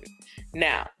Stallion.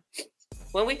 Now,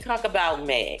 when we talk about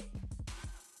Meg,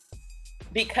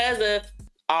 because of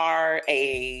our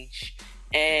age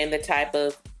and the type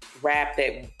of rap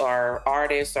that or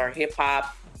artists or hip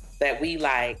hop that we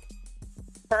like,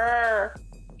 her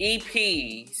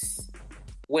EPs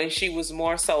when she was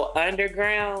more so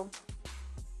underground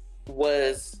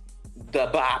was the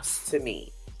bops to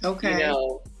me. Okay. You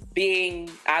know,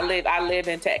 I live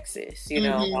in Texas. You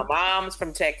know, my mom's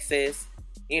from Texas.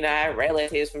 You know, I have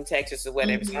relatives from Texas or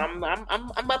whatever. So I'm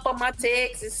up on my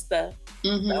Texas stuff.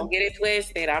 Don't get it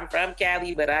twisted. I'm from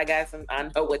Cali, but I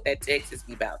know what that Texas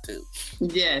be about too.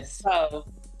 Yes. So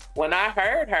when I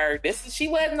heard her, she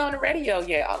wasn't on the radio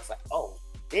yet. I was like, oh,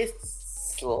 this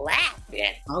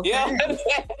slapping. Okay. You know what I'm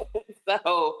saying?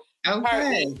 So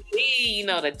her EP, you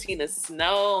know, the Tina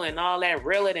Snow and all that,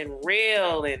 Realer Than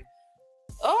Real, and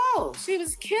she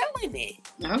was killing it.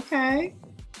 Okay.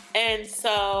 And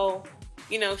so,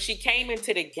 you know, she came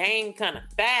into the game kind of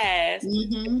fast.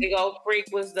 Big Old Freak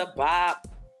was the bop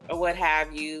or what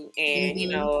have you. And, you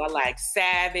know, I like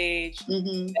Savage.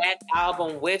 That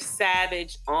album with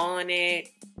Savage on it.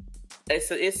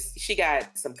 She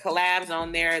got some collabs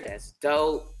on there that's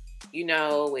dope, you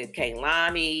know, with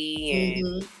Kehlani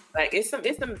and like it's some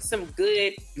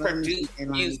good produced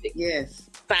music. Yes.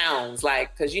 Sounds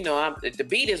like, because, you know, the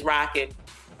beat is rocking.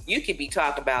 You could be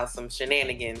talking about some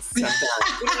shenanigans sometimes.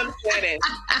 You know what I'm saying?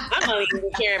 I don't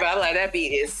even care about, like, that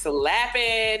beat is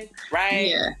slapping,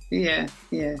 right? Yeah.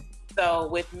 So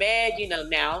with Meg, you know,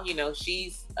 now, you know,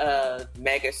 she's a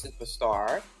mega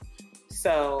superstar.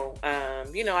 So,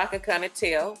 you know, I can kind of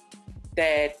tell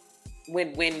that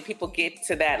when people get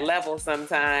to that level,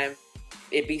 sometimes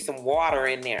it be some water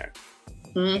in there.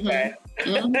 Okay?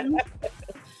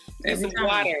 There's some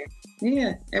water.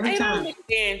 Yeah, every time. I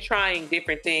understand trying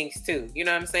different things too. You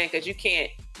know what I'm saying? Because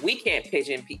we can't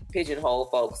pigeonhole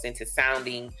folks into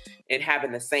sounding and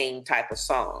having the same type of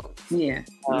songs. Yeah.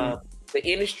 The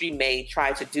industry may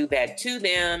try to do that to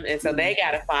them, and so they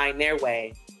got to find their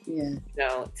way. Yeah. You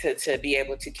know, to be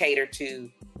able to cater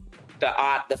to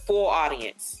the full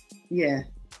audience. Yeah.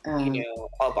 You know,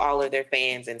 of all of their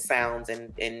fans and sounds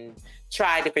and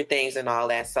try different things and all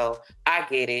that. So I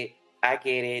get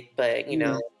it, but you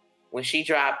know. When she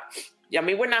dropped, I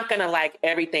mean, we're not going to like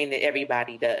everything that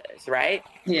everybody does, right?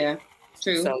 Yeah,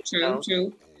 true, so,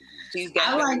 true. She's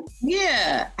got Have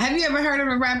you ever heard of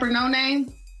a rapper, No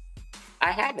Name?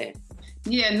 I haven't.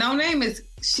 Yeah, No Name is,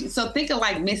 so think of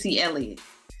like Missy Elliott.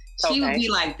 She would be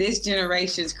like this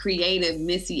generation's creative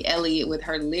Missy Elliott with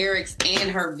her lyrics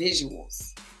and her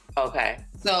visuals. Okay.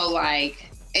 So like...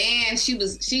 And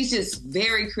she's just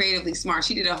very creatively smart.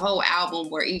 She did a whole album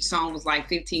where each song was like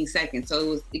 15 seconds.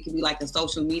 So it could be like a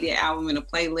social media album and a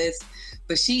playlist.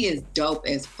 But she is dope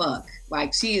as fuck.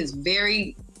 Like she is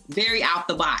very, very out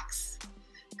the box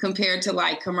compared to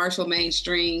like commercial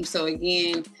mainstream. So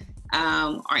again,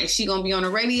 is she gonna be on the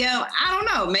radio? I don't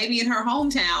know. Maybe in her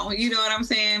hometown, you know what I'm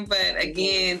saying? But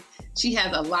again, she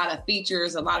has a lot of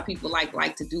features. A lot of people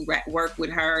like to do work with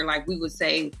her. Like we would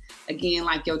say, again,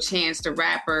 like your Chance the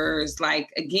Rappers, like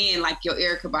again, like your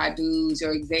Erykah Badu's,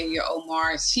 your Xavier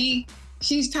Omar's.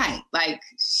 She's tight. Like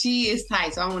she is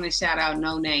tight. So I want to shout out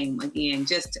No Name again,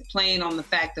 just playing on the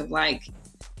fact of like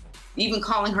even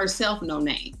calling herself No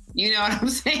Name. You know what I'm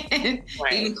saying?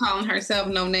 Right. Even calling herself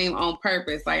No Name on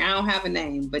purpose. Like I don't have a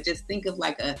name, but just think of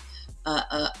like a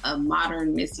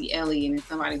modern Missy Elliott and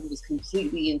somebody who was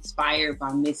completely inspired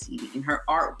by Missy and her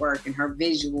artwork and her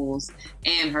visuals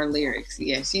and her lyrics.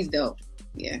 Yeah, she's dope.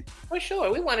 Yeah. For sure.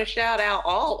 We want to shout out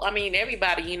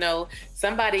everybody, you know,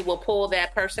 somebody will pull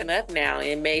that person up now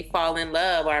and may fall in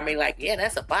love or may like, yeah,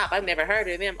 that's a bop. I've never heard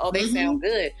of them. Oh, they sound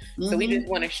good. So we just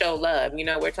want to show love. You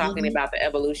know, we're talking about the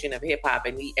evolution of hip hop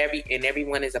and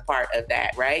everyone is a part of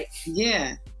that, right?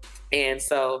 Yeah. And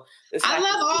so I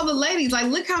love all the ladies. Like,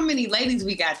 look how many ladies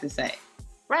we got to say.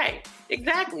 Right.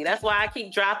 Exactly. That's why I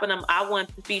keep dropping them. I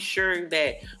want to be sure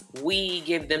that we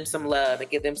give them some love and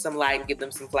give them some light and give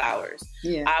them some flowers.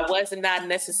 Yeah. I was not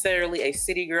necessarily a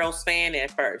City Girls fan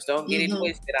at first. Don't get it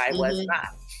twisted. I was not.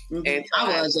 And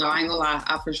I was, y'all. I ain't gonna lie.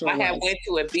 I for sure went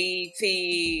to a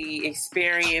BET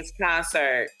Experience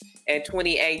concert in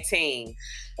 2018.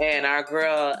 And our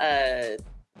girl,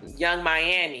 Young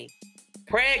Miami,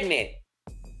 pregnant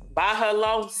by her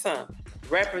lonesome,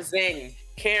 representing,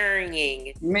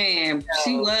 carrying. Man,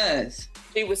 she was.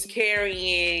 She was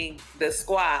carrying the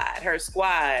squad, her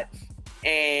squad,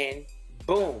 and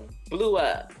boom, blew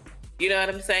up. You know what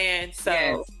I'm saying?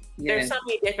 So there's so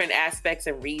many different aspects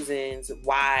and reasons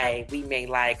why we may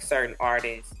like certain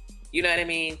artists. You know what I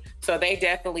mean? So they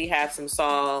definitely have some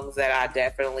songs that I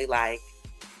definitely like,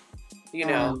 you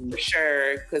know, for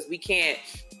sure. Because we can't,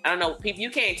 I don't know, people,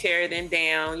 you can't tear them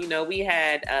down. You know, we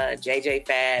had JJ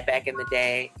Fad back in the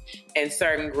day and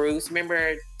certain groups.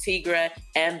 Remember Tigra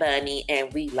and Bunny,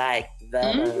 and we like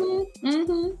the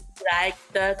like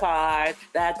the cars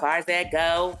that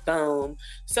go boom.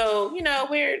 So, you know,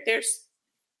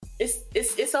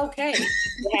 it's okay to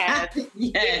have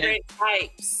different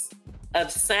types of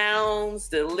sounds,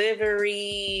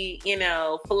 delivery, you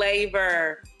know,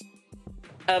 flavor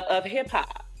of hip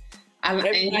hop. I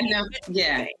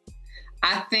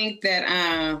think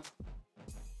that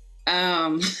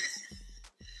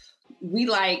we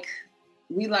like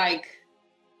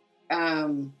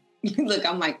look,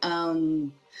 I'm like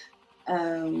because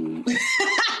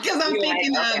I'm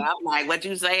thinking I'm like, what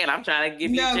you saying? I'm trying to give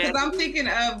you because I'm thinking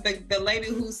of the lady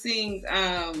who sings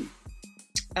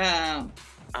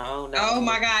oh no! Oh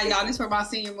my God, y'all! This is where my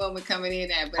senior moment coming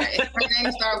in at, but her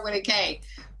name starts with a K.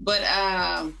 But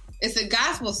it's a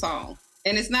gospel song,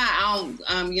 and it's not.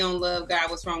 You don't love God.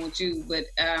 What's wrong with you? But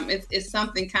it's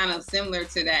something kind of similar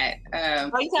to that.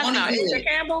 You talking about Esther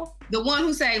Campbell? The one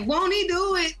who say, "Won't he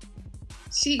do it?"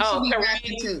 She be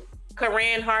rapping too.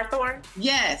 Corinne Hawthorne?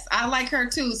 Yes, I like her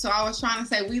too. So I was trying to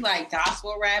say we like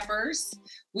gospel rappers.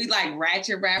 We like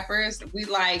ratchet rappers. We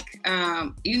like,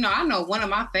 you know, I know one of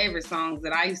my favorite songs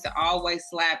that I used to always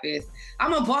slap is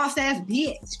I'm a boss ass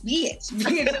bitch. I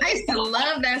used to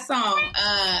love that song.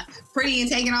 Pretty and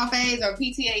Taking Off A's or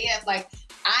PTAS. Like,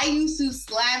 I used to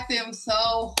slap them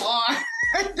so hard.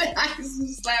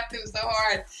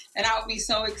 And I would be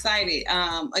so excited.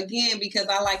 Again, because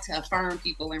I like to affirm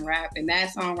people in rap. And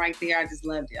that song right there, I just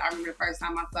loved it. I remember the first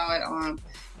time I saw it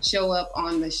show up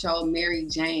on the show Mary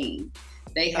Jane.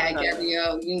 They had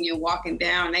Gabrielle Union walking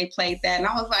down, and they played that, and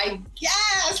I was like,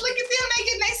 yes, look at them, they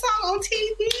getting their song on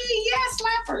TV, yes,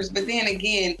 slappers. But then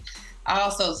again, I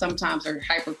also sometimes are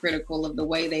hypercritical of the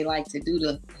way they like to do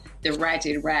the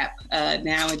ratchet rap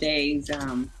nowadays,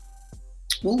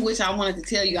 which I wanted to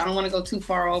tell you, I don't want to go too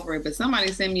far over it, but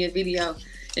somebody sent me a video,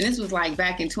 and this was like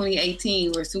back in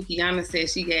 2018 where Sukihana said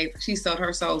she sold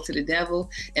her soul to the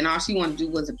devil, and all she wanted to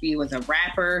do was a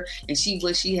rapper, and she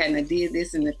wished she hadn't did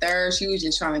this and the third. She was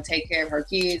just trying to take care of her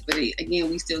kids, but again,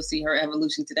 we still see her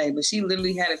evolution today. But she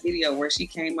literally had a video where she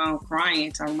came on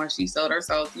crying, talking about she sold her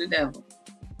soul to the devil.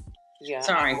 Yeah.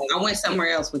 Sorry, I went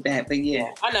somewhere else with that, but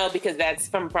yeah. I know, because that's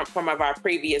from our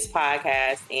previous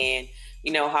podcast, and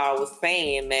you know how I was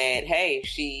saying that, hey,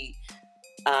 she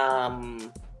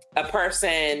a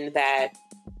person that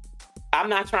I'm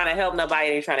not trying to help nobody,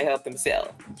 they're trying to help themselves.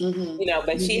 You know,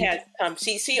 but she has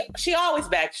she always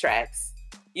backtracks.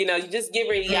 You know, you just give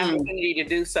her the opportunity to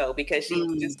do so, because she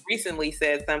just recently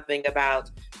said something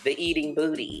about the eating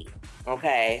booty.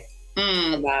 Okay.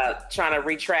 About trying to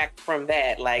retract from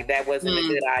that. Like, that wasn't a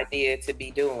good idea to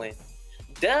be doing.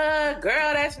 Duh,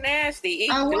 girl, that's nasty.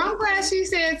 I'm glad she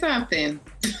said something.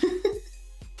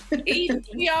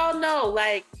 We all know,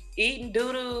 like, eating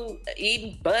doo-doo,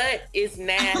 eating butt is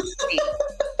nasty.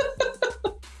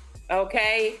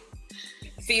 Okay?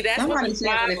 See, that's what the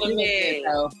problem is.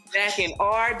 Back in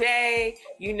our day,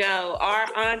 you know, our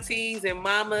aunties and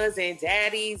mamas and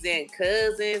daddies and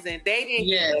cousins, and they didn't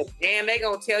give a damn. They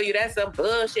gonna tell you that's some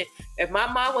bullshit. If my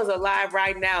mom was alive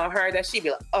right now and heard that, she'd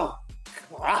be like, oh,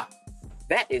 God,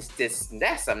 that's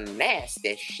some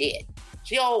nasty shit.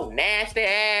 She old nasty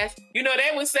ass. You know, they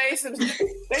would say some, they're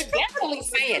definitely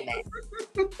saying that.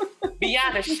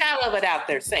 Beyond a shadow of a doubt,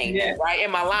 they're saying that, right?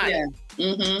 Am I lying?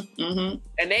 Yeah.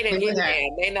 And they didn't get that.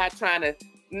 They're not trying to,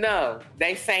 no,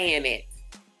 they saying it.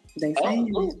 They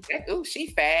saying it. Oh, she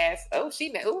fast. Oh,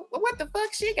 what the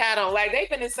fuck she got on? Like, they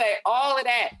finna say all of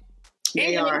that.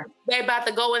 They are. They about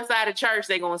to go inside the church,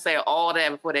 they gonna say all that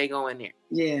before they go in there.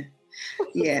 Yeah.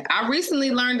 Yeah. I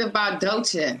recently learned about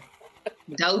Doechii.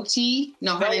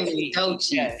 No, her name is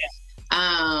Doechii. Yes.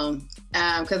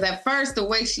 Because at first the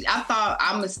way I thought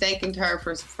I mistaken her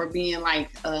for being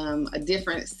like a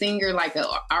different singer, like a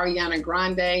Ariana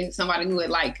Grande, somebody who had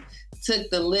like took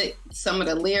some of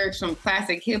the lyrics from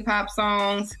classic hip hop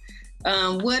songs.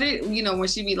 When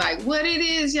she be like, what it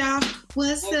is, y'all?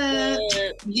 What's up?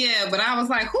 Yeah, but I was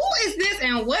like, who is this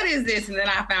and what is this? And then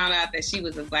I found out that she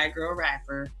was a Black girl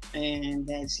rapper and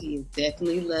that she is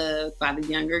definitely loved by the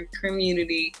younger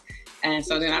community. And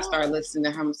so then I started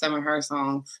listening to some of her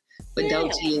songs. But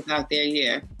Doechii is out there,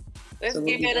 yeah. Let's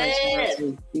give it up.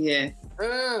 Yeah.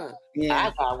 Yeah.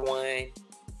 I got one.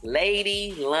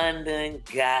 Lady London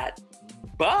got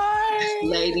bars.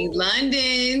 Lady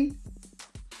London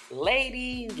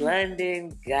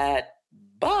got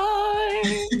bars.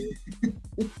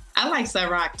 I like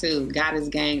Ciroc too. Got his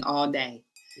gang all day.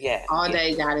 Yeah. All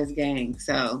day got his gang.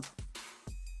 So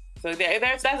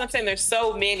that's what I'm saying. There's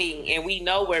so many, and we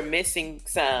know we're missing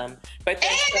some. But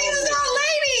and these are all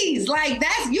ladies. Like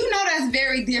that's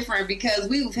very different because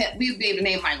we've been able to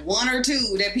name like one or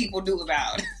two that people do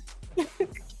about.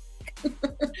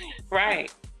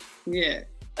 Right. Yeah.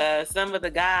 Some of the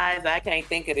guys, I can't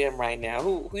think of them right now.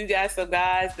 Who you got some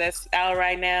guys that's out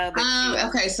right now?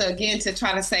 Okay, so again, to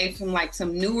try to say from like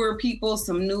some newer people,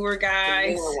 some newer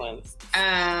guys. Some newer ones.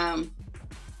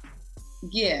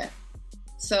 Yeah.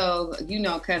 So,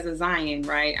 because of Zion,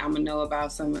 right? I'm gonna know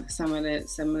about some of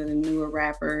the newer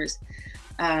rappers.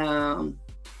 I'm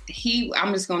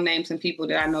just gonna name some people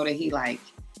that I know that he like.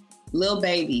 Lil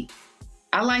Baby.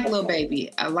 I like Lil Baby.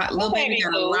 Lil Baby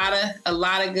got a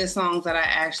lot of good songs that I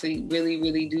actually really,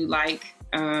 really do like.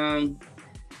 Lil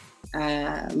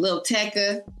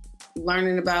Tecca,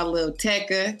 learning about Lil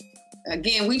Tecca.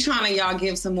 Again, we trying to y'all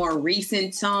give some more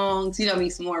recent songs,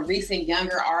 some more recent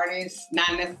younger artists,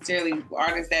 not necessarily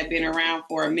artists that have been around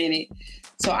for a minute.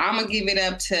 So I'm going to give it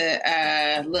up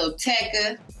to Lil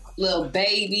Tecca, Lil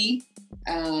Baby.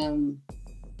 Again,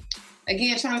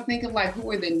 trying to think of like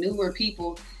who are the newer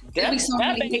people.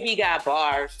 Baby got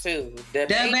bars too. The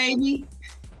baby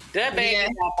got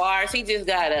bars. He just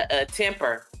got a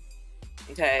temper.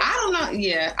 Okay. I don't know.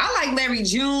 Yeah. I like Larry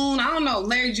June. I don't know.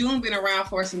 Larry June been around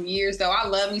for some years though. I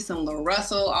love me some Lil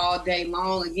Russell all day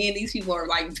long. Again, these people are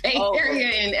like Bay Area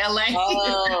in LA.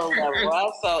 Oh, Lil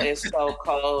Russell is so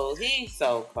cold. He's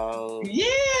so cold.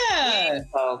 Yeah. He's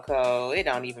so cold. It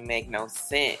don't even make no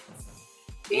sense.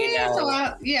 We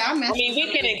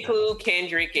can include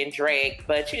Kendrick and Drake,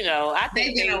 but I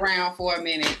think they've been around for a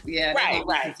minute. Yeah, right.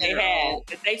 They have,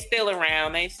 but they still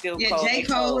around. They still. Yeah, J.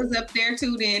 Cole is up there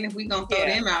too. Then, if we gonna throw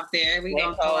them out there, we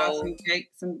gonna throw out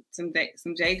some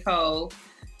J. Cole.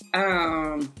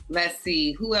 Let's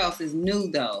see who else is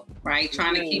new though. Right,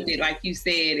 trying to keep it like you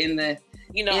said in the.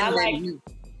 I like.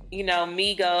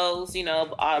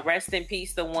 Migos. Rest in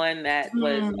peace, the one that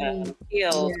was killed.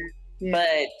 Yeah. Yeah.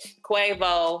 But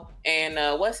Quavo and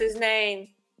what's his name?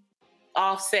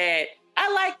 Offset.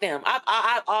 I like them.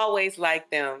 I've always liked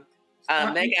them.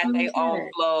 They got their own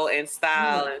flow and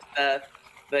style and stuff.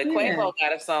 But Quavo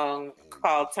got a song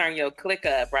called Turn Your Click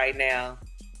Up right now.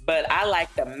 But I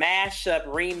like the mashup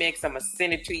remix. I'm going to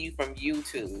send it to you from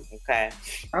YouTube. Okay.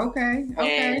 Okay.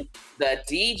 And the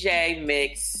DJ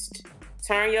mixed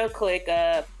Turn Your Click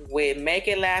Up with Make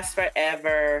It Last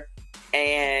Forever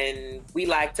and We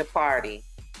Like to Party.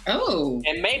 Oh.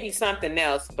 And maybe something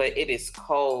else, but it is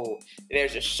cold.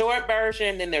 There's a short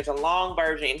version, then there's a long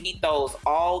version. He throws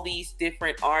all these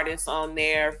different artists on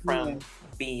there from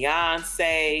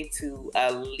Beyonce to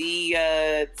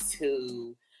Aaliyah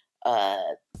to,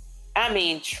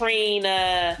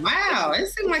 Trina. Wow, it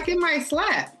seems like it might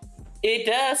slap. It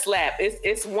does slap.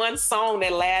 It's one song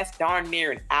that lasts darn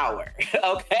near an hour,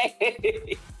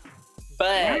 okay?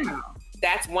 But... Wow.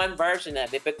 That's one version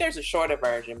of it, but there's a shorter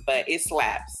version, but it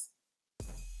slaps.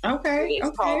 Okay.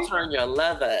 It's called Turn Your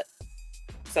Love Up.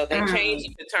 So they changed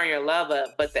it to Turn Your Love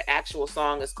Up, but the actual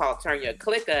song is called Turn Your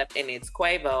Click Up, and it's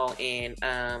Quavo and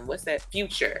what's that?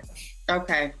 Future.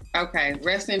 Okay.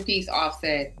 Rest in peace,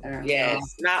 Offset.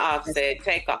 Yes, not Offset.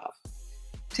 Takeoff.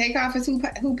 Takeoff is who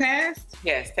passed?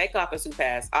 Yes, Takeoff is who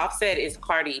passed. Offset is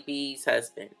Cardi B's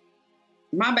husband.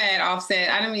 My bad, Offset.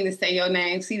 I didn't mean to say your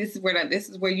name. See, this is where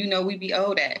we be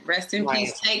old at. Rest in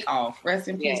peace, Takeoff. Rest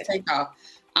in peace, Takeoff.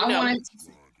 Go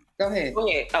ahead.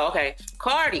 Oh, okay.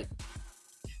 Cardi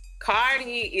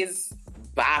is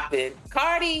bopping.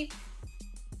 Cardi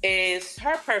is,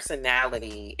 her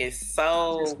personality is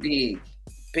so big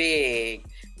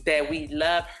that we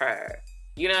love her.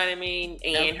 You know what I mean?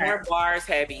 And her bars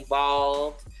have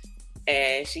evolved.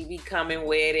 And she be coming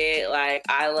with it. Like,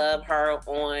 I love her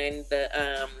on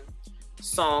the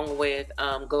song with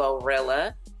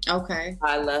Glorilla. Okay.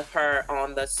 I love her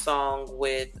on the song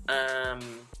with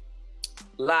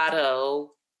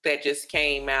Lotto that just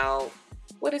came out.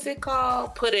 What is it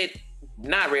called?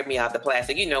 Not Rip Me Out the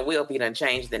Plastic. Will be done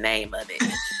changed the name of it.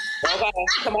 Okay.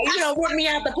 Come on, Rip Me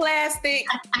Out the Plastic.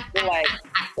 Like,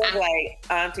 was like,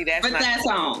 Auntie, that's but not that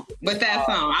song. But that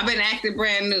song. I've been acting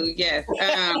brand new. Yes.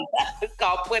 It's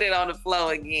called "Put It on the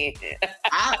Floor Again."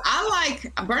 I like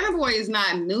Burna Boy is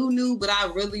not new, but I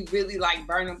really, really like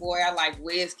Burna Boy. I like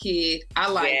Wizkid. I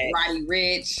like Roddy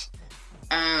Ricch.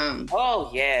 Oh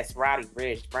yes, Roddy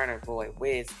Ricch, Burna Boy,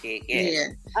 Wizkid.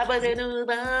 Yes. Yeah.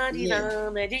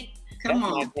 Come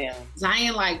on.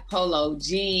 Zion like Polo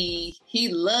G. He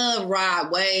loved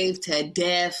Rod Wave to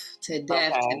death,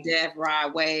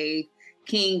 Rod Wave.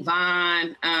 King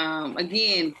Von.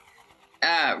 Again,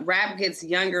 rap gets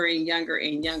younger and younger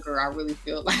and younger. I really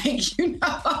feel like,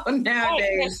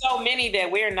 nowadays. There's so many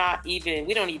that we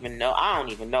don't even know. I don't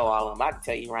even know all of them. I can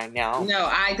tell you right now. No,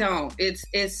 I don't. It's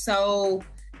so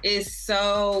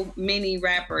many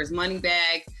rappers.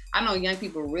 Moneybagg. I know young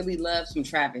people really love some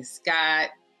Travis Scott.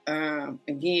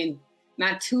 Again,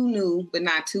 not too new, but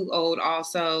not too old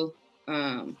also.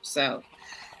 So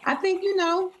I think, we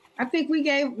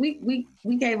gave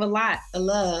a lot of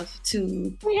love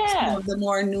to some of the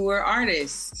more newer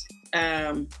artists.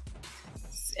 And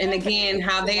again,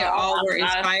 how they all were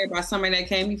inspired by somebody that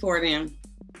came before them.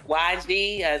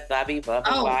 YG, I be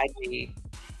bumping YG.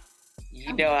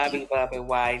 You know I be bumping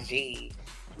YG.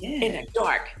 Yeah. In the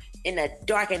dark. I'm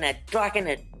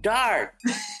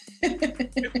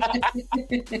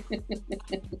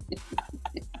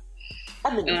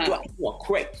in the dark. You are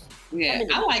crazy. Yeah,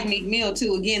 I like Meek Mill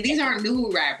too. Again, these aren't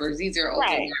new rappers; these are old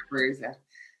rappers.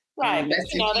 Right, but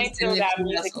they still got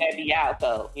music that be out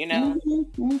though.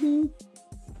 Mm-hmm.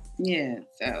 Yeah.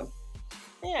 So.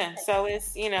 Yeah, so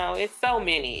it's it's so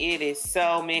many. It is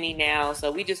so many now.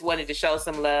 So we just wanted to show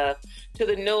some love to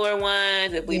the newer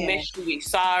ones. If we missed you, we're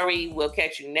sorry. We'll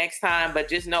catch you next time. But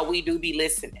just know we do be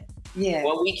listening. Yeah.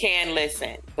 Well, we can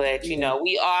listen, but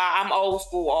I'm old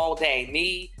school all day.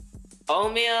 Me.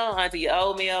 Oatmeal, Auntie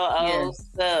Oatmeal, old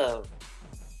stuff.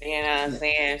 You know what I'm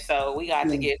saying? So we got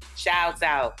to give shouts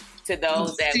out to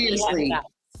those that we have not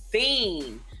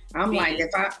seen. I'm like,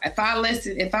 if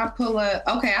I pull up,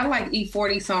 okay, I like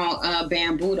E40 song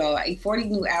Bamboo though. E40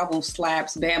 new album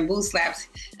slaps, Bamboo slaps.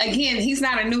 Again, he's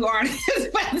not a new artist,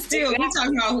 but still, we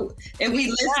talking about if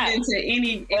we listening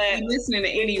to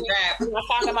any rap. We're not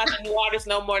talking about the new artists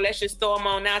no more. Let's just throw them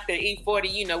on out there.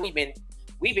 E40,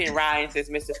 we've been riding since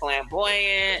Mr.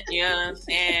 Flamboyant, you know what I'm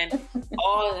saying?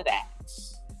 All of that.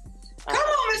 Come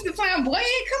on, Mr.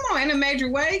 Flamboyant. Come on, in a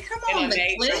major way. Come on, in a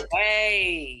major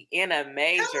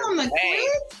way. Come on, the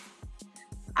clip.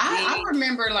 I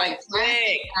remember like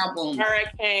classic albums.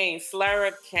 Hurricane,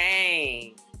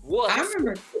 Slurricane. What? I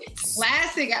remember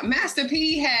classic. Master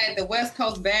P had the West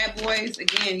Coast Bad Boys.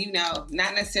 Again, not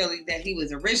necessarily that he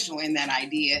was original in that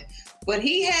idea, but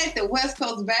he had the West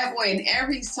Coast Bad Boy, and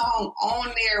every song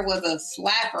on there was a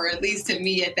slapper, at least to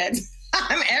me at that time.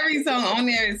 Every song on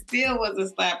there still was a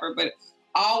slapper, but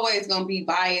always going to be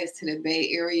biased to the Bay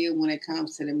Area when it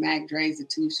comes to the Mac Dre's, the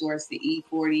Too Shorts, the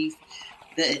E40s,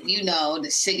 the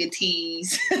Sugar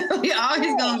Tees. We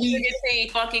always going to be Sugar Tee,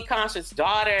 Funky Conscious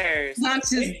Daughters.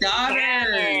 Conscious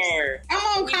Daughters. Come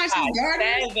on, Conscious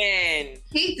Daughters.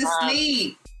 Keep the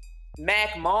sleep.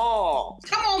 Mac Mall.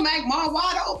 Come on, Mac Mall,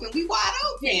 wide open. We wide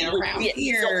open around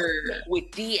here. With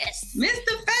DS.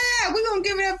 Mr. Fab. We're going to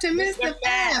give it up to Mr.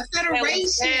 Fab.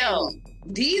 Federation.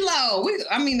 D-Lo.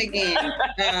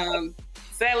 Again.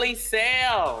 Sally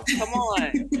Sell. Come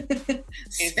on.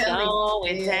 It's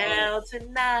going down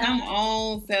tonight. Come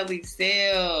on, Sally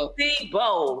Sell. Big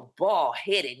bold,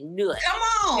 ball-headed nut. Come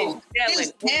on.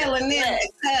 Just telling them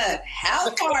it's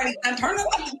house party. I'm turning up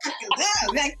the fucking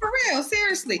like for real,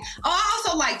 seriously. Oh, I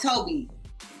also like Toby.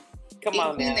 Come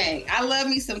on now. I love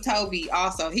me some Toby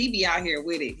also. He be out here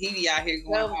with it. He be out here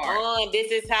going hard.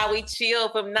 This is how we chill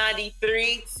from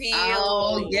 93 till.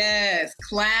 Oh, yes.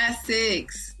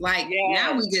 Classics.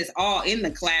 Now we just all in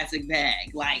the classic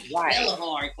bag. Hella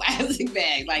hard classic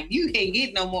bag. You can't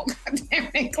get no more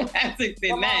goddamn classic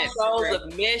than that. Souls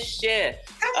of Mischief.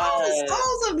 Come on,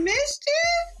 Souls of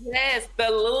Mischief? Yes, the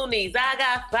Loonies. I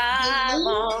got 5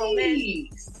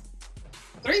 moments.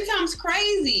 3 Times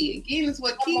Crazy. Again, it's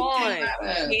what Keith came out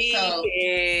of. Keep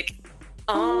it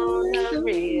on the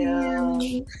real.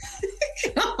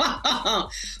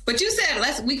 But you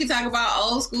said we can talk about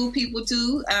old school people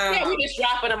too. We're just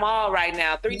dropping them all right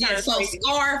now. 3 Times Crazy.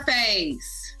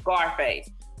 Scarface.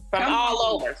 From all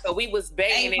over. So we was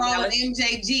banging it.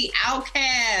 MJG,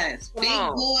 Outkast,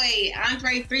 Big Boy,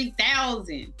 Andre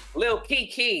 3000. Lil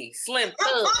Kiki, Slim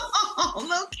Thug.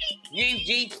 Lil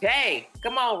Kiki. UGK.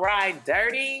 Come on, Ride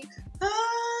Dirty.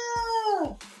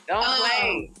 Don't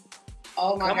play.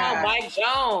 Oh my God. Come on, Mike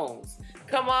Jones.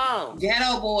 Come on.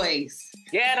 Ghetto Boys.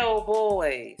 Ghetto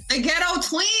Boys. The Ghetto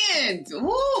Twins.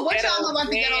 Ooh, what y'all know about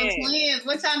the Ghetto Twins?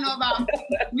 What y'all know about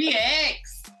Mia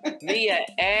X? Mia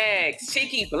X.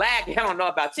 Chicky Black. Y'all don't know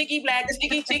about Chicky Black.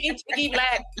 Chicky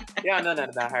Black. Y'all know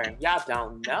nothing about her. Y'all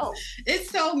don't know. It's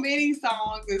so many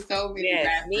songs and so many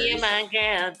rappers. Me and my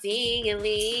girl,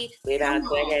 Tingly. Without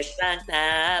to get sucked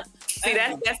up. See,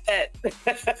 that's that.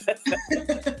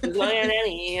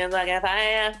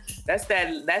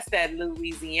 That's that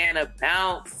Louisiana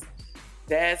bounce.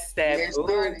 That's that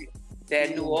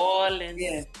New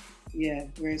Orleans. Yeah,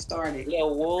 where it started. Yeah,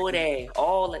 Woody,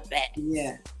 all of that.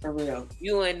 Yeah, for real.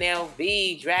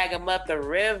 UNLV, drag them up the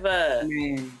river.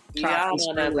 Man, y'all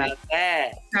know about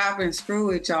that. Chop and screw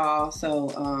it, y'all. So,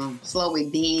 slow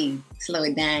it down.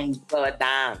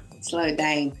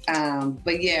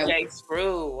 But yeah. Jay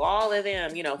Screw, all of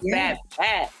them,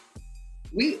 Fat.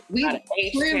 We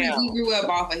grew up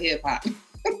off of hip hop.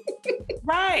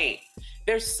 Right.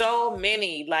 There's so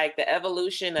many, like the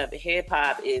evolution of hip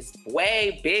hop is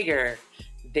way bigger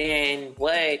than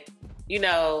what,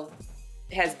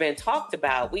 has been talked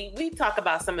about. We talk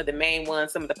about some of the main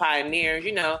ones, some of the pioneers,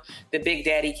 the Big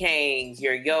Daddy Kanes,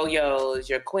 your Yo-Yos,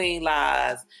 your Queen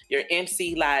Laws, your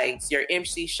MC Lights, your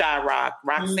MC Shy-Rock,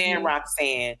 Roxanne,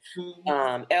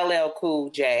 LL Cool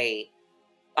J,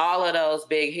 all of those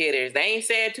big hitters. They ain't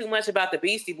said too much about the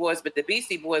Beastie Boys, but the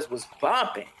Beastie Boys was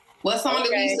bumping. What song do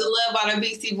we used to love by the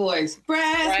Beastie Boys?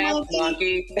 Brass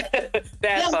Monkey.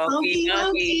 That funky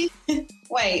monkey.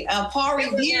 Wait, Paul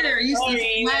Revere used to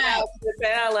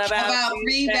smile about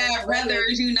three bad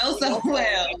brothers you know so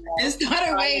well. It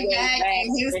started way back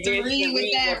in history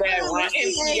with that.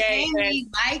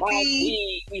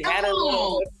 Mikey. We had a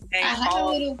little. I had a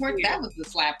little work. That was the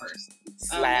Slappers.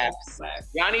 Slaps.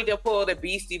 Y'all need to pull the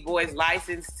Beastie Boys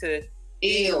license to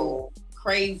Ill.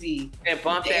 Crazy. And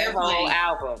bump that whole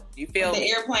album. You feel the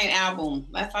Airplane album.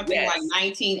 That's something like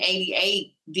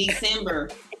 1988 December.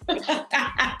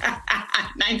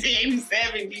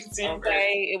 1987 December.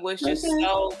 Okay, it was just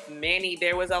so many.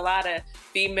 There was a lot of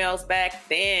females back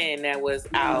then that was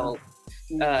out.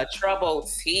 Trouble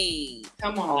T.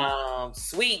 Come on.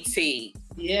 Sweet Tea.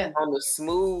 Yeah. On the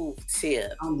smooth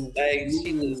tip.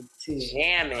 She was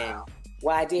jamming. Wow.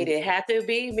 Why did it have to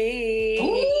be me?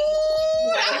 Ooh,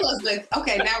 that was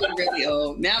okay, now we're really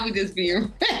old. Now we just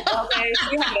being okay,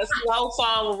 she had a slow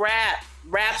song rap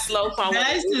slow song.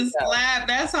 That used to slap.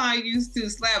 That's how I used to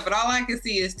slap. But all I can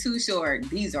see is Too Short.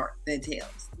 These are the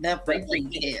tales. The freaking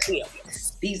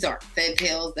tales. These are the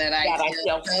tales that I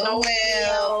tell so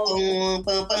well.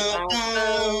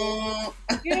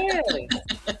 Yeah.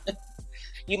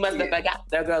 You must have forgot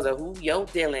the girls are who yo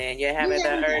Dylan. You're having the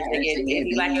urge to get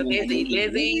busy like a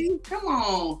Lizzie. Come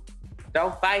on.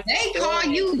 Don't fight. They call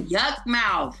you yuck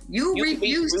mouth. You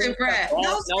refuse to breath.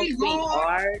 No,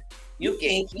 sweetheart. You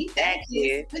can keep that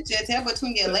kid. Put your tail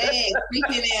between your legs,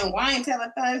 freaking and whine, tell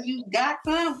us you got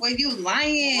some. Well, you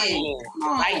lying.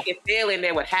 Like you feeling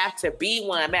there would have to be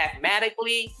one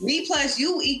mathematically. Me plus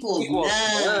you equals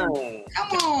none.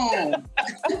 Come on.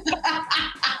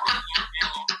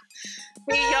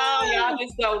 See, y'all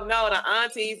just don't know. The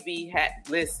aunties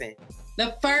listen.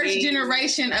 The first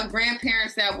generation of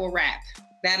grandparents that will rap.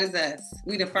 That is us.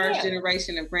 We the first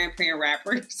generation of grandparent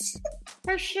rappers.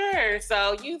 For sure.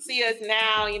 So you see us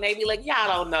now, they be like, y'all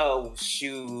don't know.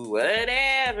 Shoot,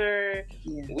 whatever.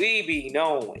 Yeah. We be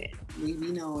knowing.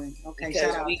 Okay, because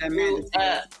shout out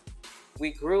to we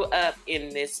grew up in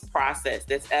this process,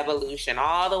 this evolution,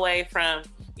 all the way from,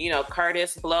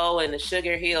 Curtis Blow and the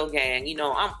Sugar Hill Gang.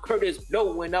 I'm Curtis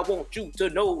Blow and I want you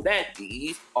to know that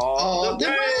these are the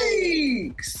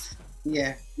breaks.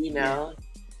 Yeah.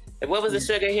 What was the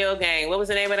Sugar Hill Gang? What was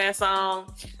the name of that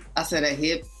song? I said a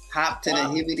hip hop to the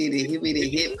hippity, the hippity,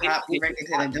 hip hop, record to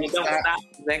the don't stop.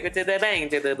 Record to the bang,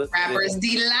 to the Rapper's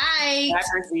Delight.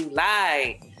 Rapper's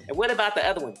Delight. And what about the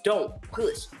other one? Don't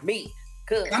push me.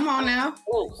 Come on now.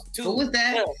 Who was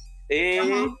that?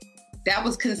 Come on. That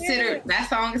was considered, that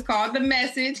song is called The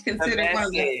Message, considered one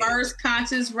of the first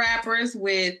conscious rappers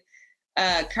with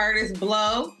Curtis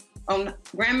Blow on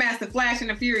Grandmaster Flash and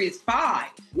the Furious 5.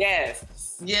 Yes.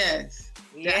 That's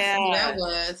who that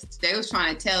was. They was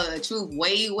trying to tell the truth.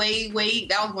 Wait.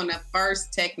 That was one of the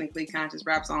first technically conscious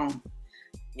rap songs.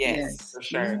 Yes, for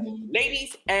sure. Mm-hmm.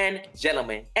 Ladies and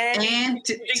gentlemen. And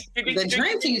the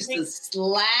drink used to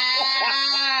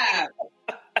slap.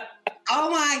 Oh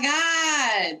my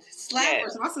God. Slappers.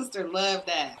 Yes. My sister loved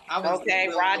that.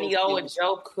 Rodney O and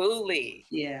Joe Cooley.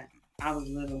 Yeah, I was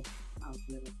little. Oh,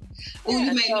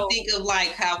 you made me think of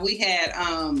like how we had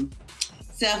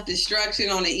Self-Destruction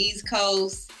on the East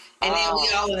Coast, and then we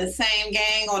all in the same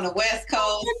gang on the West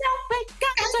Coast.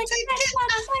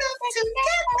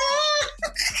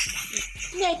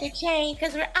 Make a change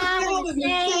because we're all the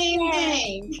same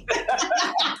thing.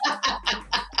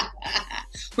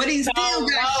 But he still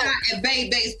got shot at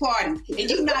Bay's party. And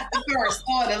you're not the first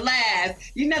or the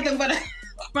last. You're nothing but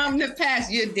from the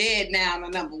past. You're dead now. The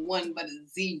number one but a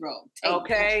zero.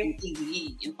 Okay.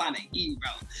 Easy and find a hero.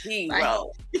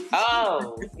 Hero.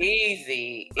 Oh,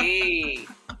 easy. Easy.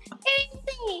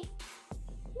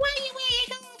 Why you ain't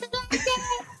going to go?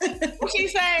 What she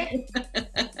say?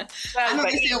 I know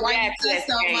he said, why you cuss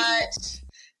so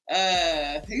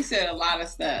much? He said a lot of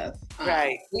stuff.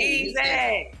 Right.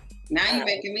 Easy. Now you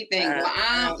making me think. Well,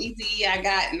 I'm easy. I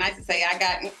got nice to say. I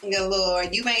got galore.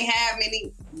 You ain't have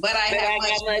many, but I have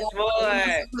much more.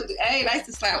 Hey, nice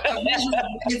to slap.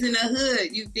 Is in the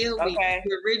hood. You feel me? Okay.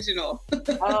 The original.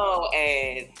 Oh,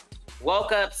 and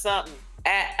woke up something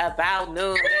at about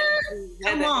noon.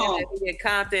 Come on,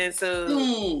 Compton.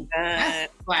 So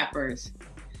that's flappers.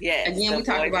 Yes. Again, we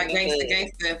talked about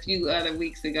Gangsta a few other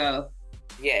weeks ago.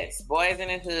 Yes, Boys in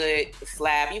the Hood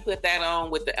slap. You put that on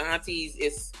with the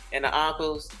aunties and the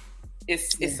uncles.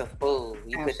 It's a fool.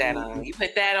 You Absolutely. Put that on. You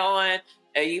put that on,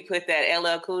 and you put that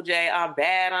LL Cool J I'm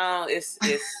bad on. It's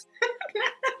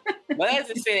Buzz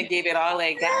is finna give it all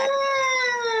they got.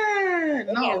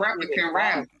 No rapper can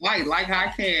rap like I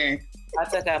can. I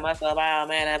took out my stuff out,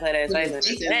 man. I put his face in the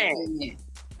stand.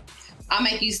 I'll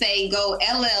make you say go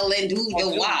LL and do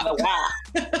the WAP.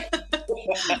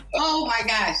 Oh my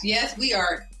gosh. Yes, we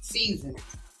are seasoned.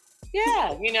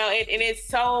 Yeah, and it's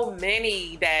so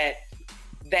many that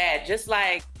just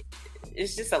like,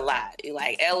 it's just a lot.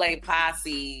 Like LA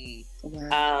Posse,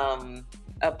 wow.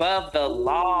 Above the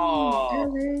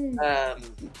Law,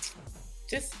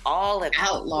 just all of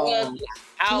Outlaw.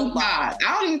 Tupac. I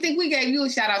don't even think we gave you a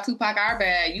shout out, Tupac. Our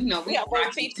bad.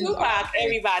 We see Tupac.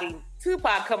 Everybody.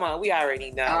 Tupac, come on. We already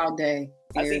know. All day.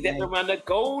 I see them around the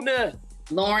corner.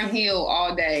 Lauryn Hill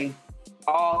all day.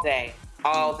 All day.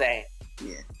 All day.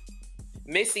 Yeah.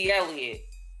 Missy Elliott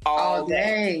all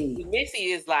day.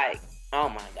 Missy is like, oh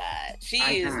my God. She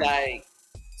is like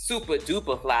super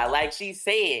duper fly. Like she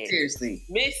said. Seriously.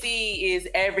 Missy is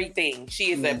everything.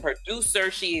 She is a producer.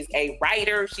 She is a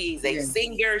writer. She is a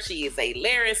singer. She is a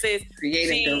lyricist.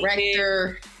 Creative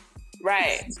director.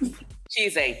 Right.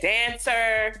 She's a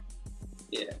dancer.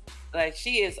 Yeah. Like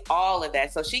she is all of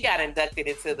that. So she got inducted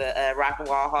into the Rock and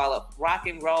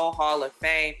Roll Hall of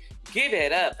Fame. Give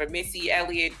it up for Missy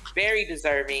Elliott. Very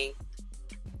deserving.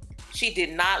 She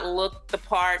did not look the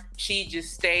part. She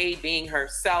just stayed being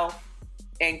herself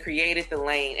and created the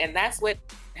lane. And that's what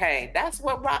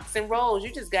rocks and rolls.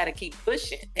 You just got to keep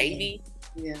pushing, baby.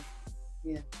 Yeah.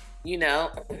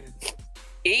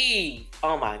 Eve.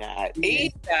 Oh my God. Yeah.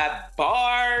 Eve got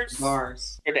bars for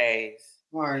days.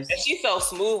 Bars. And she's so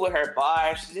smooth with her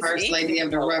bars. First lady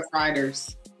of the Rough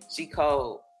Riders. She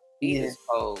cold. Eve is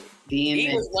cold.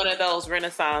 Eve was one of those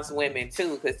Renaissance women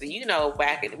too, because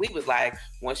back we was like,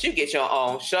 once you get your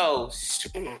own show,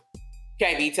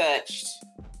 can't be touched.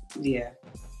 Yeah.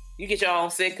 You get your own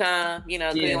sitcom, Queen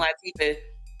Latifah,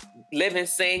 Living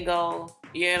Single.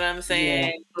 You know what I'm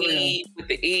saying? Yeah, Eve with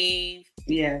the Eve.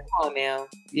 Yeah. Come on now.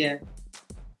 Yeah.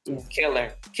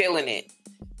 Killing it.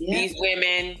 Yeah. These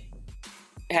women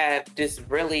have just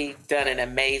really done an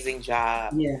amazing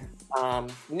job. Yeah.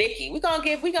 Nikki, we gonna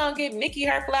give Nikki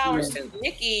her flowers too.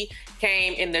 Nikki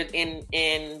came in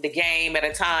the game at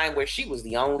a time where she was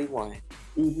the only one,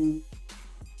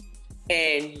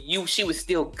 and she was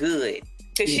still good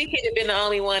because she could have been the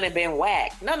only one and been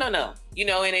whacked. No,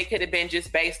 and it could have been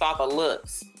just based off of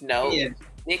looks. No,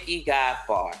 Nikki got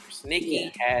bars.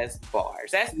 Nikki has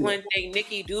bars. That's one thing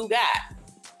Nikki do got.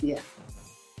 Yeah.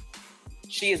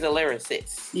 She is a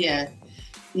lyricist. Yeah.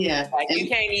 Like you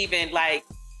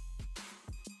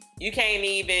can't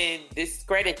even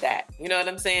discredit that. You know what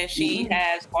I'm saying? She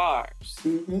has bars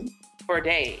for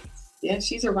days. Yeah,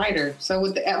 she's a writer. So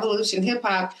with the evolution hip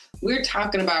hop, we're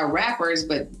talking about rappers,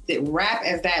 but the rap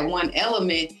as that one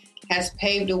element has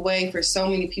paved the way for so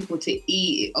many people to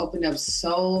eat. It opened up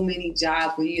so many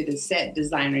jobs where you're the set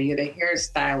designer, you're the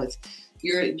hairstylist,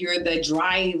 you're the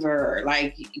driver.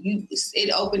 Like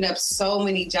it opened up so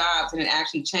many jobs, and it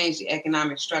actually changed the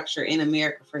economic structure in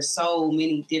America for so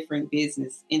many different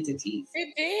business entities.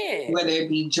 It did. Whether it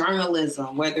be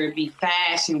journalism, whether it be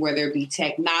fashion, whether it be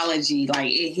technology,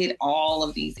 like it hit all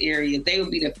of these areas. They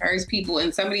would be the first people,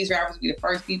 and some of these rappers would be the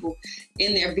first people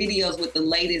in their videos with the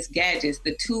latest gadgets,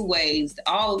 the two waves,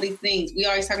 all of these things. We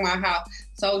always talk about how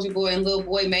Soulja Boy and Lil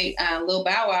Boy made Lil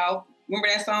Bow Wow. Remember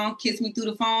that song, Kiss Me Through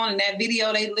the Phone? And that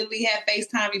video, they literally had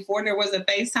FaceTime before there was a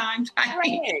FaceTime.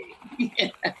 Right.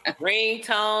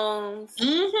 Ringtones.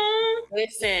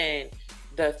 Listen,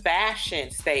 the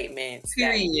fashion statements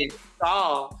that you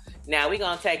saw Now we're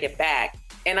going to take it back.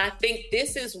 And I think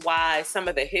this is why some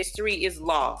of the history is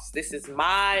lost. This is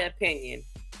my opinion.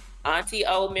 Auntie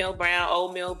Oatmeal Brown,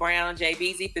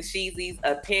 JBZ Fashizi's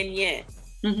opinion.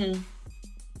 Mm-hmm.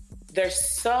 There's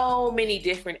so many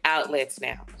different outlets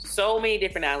now.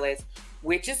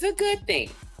 Which is a good thing.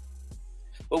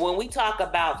 But when we talk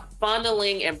about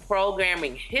funneling and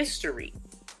programming history,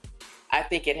 I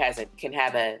think it can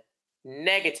have a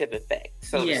negative effect.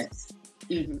 So yes.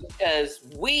 Mm-hmm. Because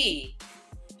we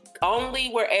only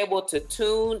were able to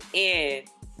tune in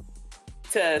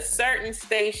to certain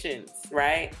stations,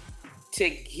 right, to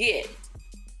get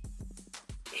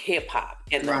hip hop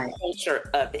and the culture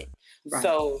of it. Right.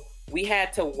 So we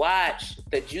had to watch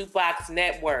the Jukebox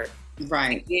Network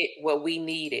to get what we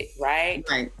needed, right?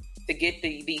 Right. To get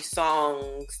these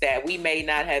songs that we may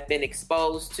not have been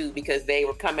exposed to because they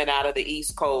were coming out of the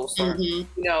East Coast or,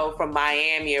 from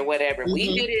Miami or whatever. Mm-hmm.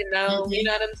 We didn't know, you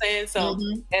know what I'm saying? So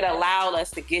it allowed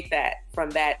us to get that from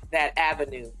that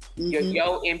avenue. Your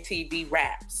MTV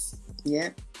Raps. Yeah.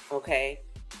 Okay.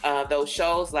 Those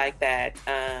shows like that.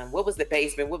 What was The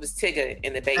Basement? What was Tigger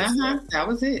in The Basement? That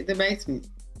was it. The Basement.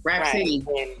 Rap City.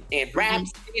 And Rap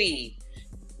City.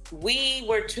 We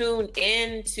were tuned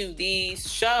into these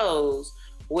shows,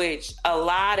 which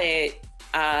allotted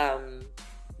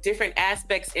different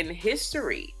aspects in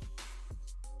history.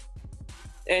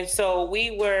 And so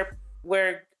we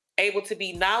were able to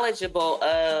be knowledgeable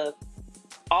of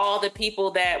all the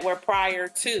people that were prior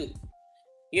to.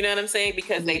 You know what I'm saying?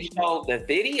 Because they showed the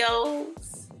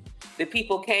videos. The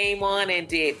people came on and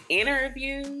did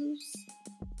interviews.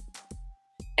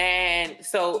 And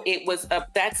so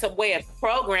that's a way of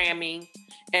programming,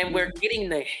 and we're getting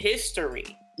the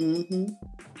history. Mm-hmm.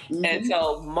 Mm-hmm. And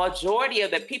so majority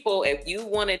of the people, if you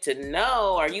wanted to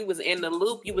know or you was in the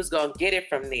loop, you was going to get it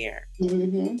from there.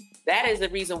 Mm-hmm. That is the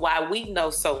reason why we know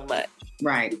so much.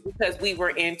 Right. Because we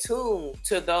were in tune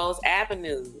to those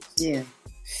avenues. Yeah.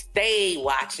 Stay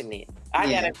watching it.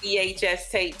 I got a VHS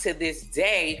tape to this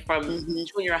day from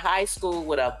junior high school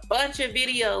with a bunch of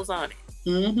videos on it.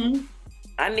 Mm-hmm.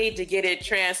 I need to get it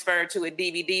transferred to a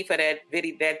DVD for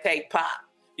that tape pop.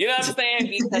 You know what I'm saying?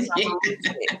 Because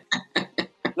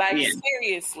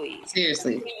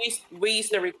seriously. We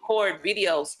used to record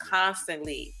videos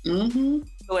constantly. Mm-hmm.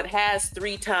 So it has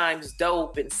 3 times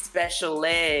dope and special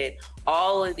ed.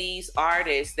 All of these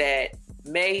artists that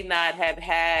may not have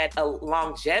had a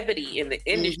longevity in the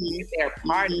industry, they're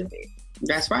part of it.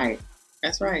 That's right.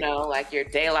 Like your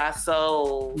De La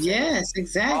Soul. Yes,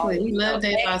 exactly. We love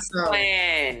De La Soul.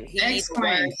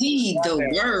 X-Clan. He the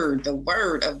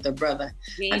word of the brother.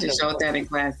 I just showed that in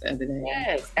class the other day.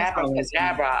 Yes,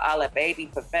 Abracadabra, a la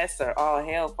Baby Professor, all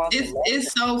hell.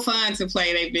 It's so fun to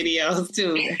play their videos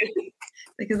too.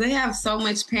 Because they have so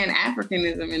much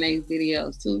Pan-Africanism in their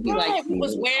videos too. He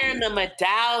was wearing the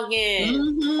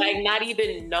medallion, like not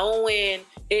even knowing.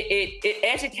 It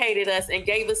educated us and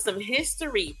gave us some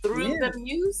history through the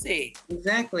music.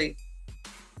 Exactly.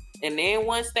 And then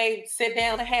once they sit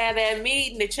down to have that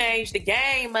meeting to change the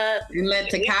game up. And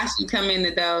let Tekashi come in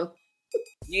the door.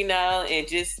 And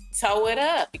just toe it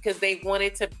up because they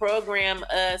wanted to program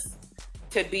us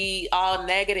to be all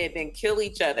negative and kill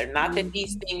each other. Not that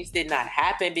these things did not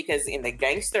happen, because in the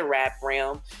gangster rap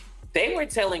realm, they were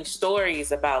telling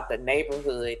stories about the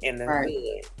neighborhood and the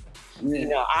hood.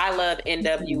 Yeah. I love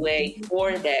NWA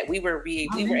for that. We were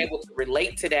able to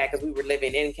relate to that because we were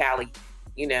living in Cali,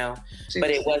 but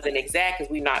it wasn't exact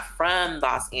because we're not from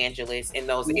Los Angeles in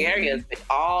those areas, but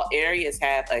all areas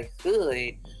have a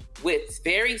hood with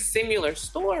very similar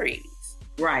stories.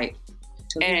 Right.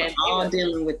 And we're all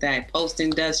dealing with that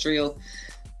post-industrial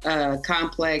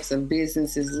complex of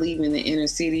businesses leaving the inner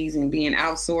cities and being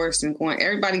outsourced and going.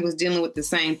 Everybody was dealing with the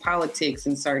same politics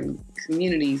in certain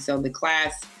communities. So the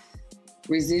class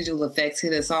residual effects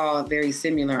hit us all very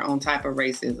similar on type of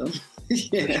racism.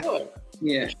 Sure.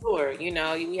 Yeah. Sure.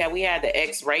 We had the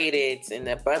X-Rateds and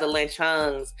the Brother Lynch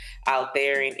Hungs out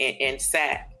there in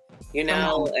SAC.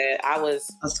 I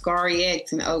was Ascari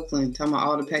X in Oakland talking about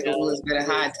all the Peckerwoods better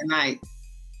hide tonight.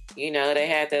 They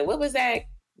had what was that?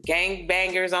 Gang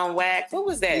Bangers on Wax. What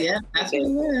was that? Yeah, that's what it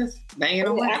was. Banging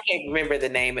on Wax. I can't remember the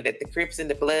name of it. The Crips and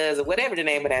the Bloods or whatever the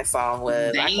name of that song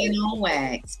was. Banging on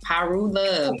Wax. Pyro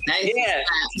Love. Yeah.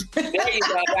 There you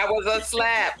go. That was a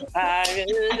slap.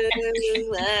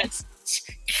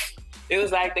 It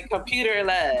was like the computer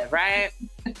love, right?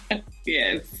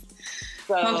 Yes.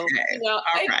 So, okay. All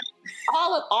right.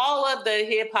 All of the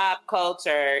hip hop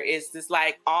culture is just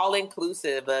like all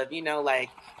inclusive of, like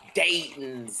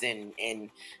Dayton's and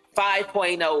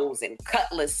 5.0s and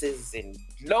Cutlasses and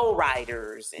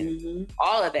lowriders and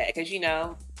all of that. Because,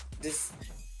 just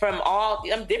from all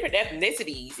different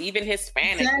ethnicities, even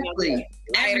Hispanic. Exactly.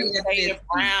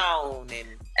 Brown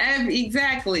and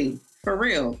exactly, for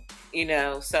real.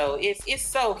 So it's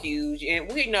so huge,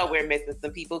 and we know we're missing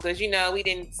some people because we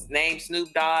didn't name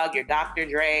Snoop Dogg or Dr.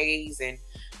 Dre's, and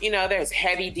there's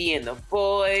Heavy D and the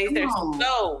Boys. There's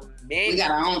so many. We got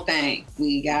our own thing.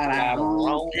 We got our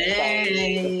own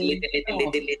thing.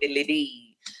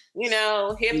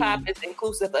 Hip hop is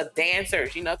inclusive of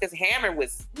dancers. Because Hammer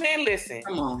was listen.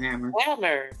 Come on, Hammer.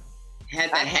 Hammer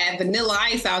had Vanilla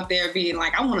Ice out there being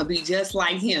like, I want to be just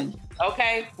like him.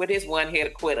 Okay, with his one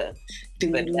hit quitter.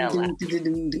 But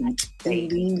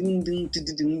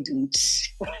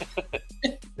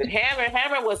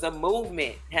Hammer was a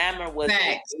movement. Hammer was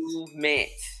a movement.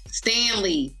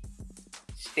 Stanley.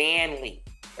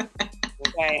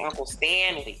 Okay, Uncle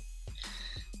Stanley.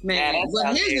 Man,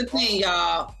 well, here's the thing,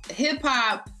 y'all. Hip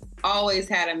hop always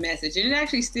had a message, and it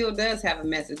actually still does have a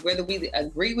message, whether we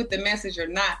agree with the message or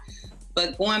not.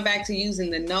 But going back to using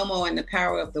the nomo and the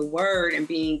power of the word and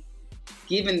being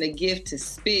given the gift to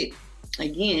spit,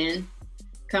 again,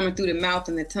 coming through the mouth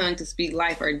and the tongue to speak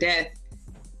life or death,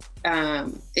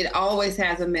 it always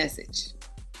has a message.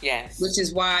 Yes. Which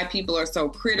is why people are so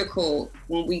critical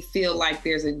when we feel like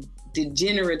there's a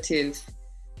degenerative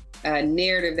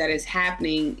narrative that is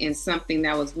happening in something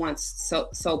that was once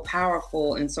so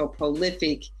powerful and so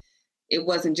prolific. It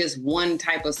wasn't just one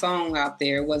type of song out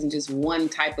there. It wasn't just one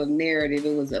type of narrative.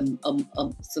 It was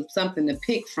something to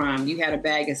pick from. You had a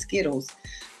bag of Skittles.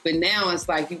 But now it's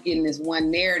like you're getting this one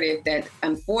narrative that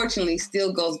unfortunately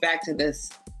still goes back to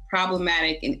this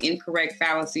problematic and incorrect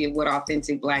fallacy of what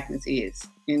authentic Blackness is.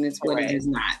 And it's what it is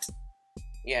not.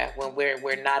 Yeah, when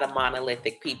we're not a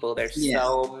monolithic people. There's we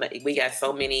got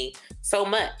so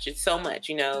much. It's so much,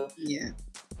 Yeah.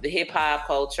 The hip hop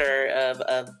culture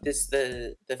of this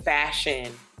the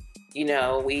fashion,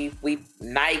 we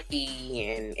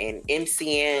Nike and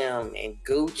MCM and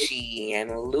Gucci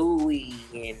and Louis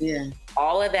and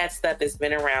all of that stuff has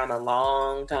been around a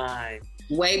long time.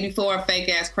 Way before fake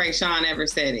ass Krayshawn ever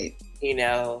said it.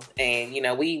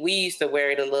 We used to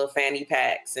wear the little fanny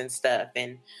packs and stuff,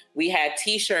 and we had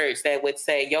T-shirts that would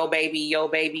say "Yo baby, yo"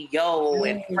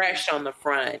 and "Fresh" on the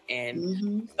front,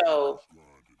 and so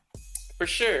for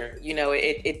sure,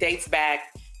 it dates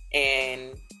back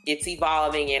and it's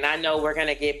evolving, and I know we're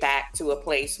gonna get back to a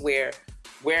place where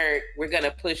we're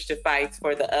gonna push the fights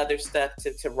for the other stuff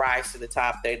to rise to the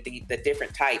top, the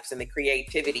different types and the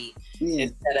creativity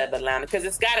instead of allowing, because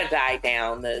it's got to die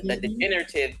down. The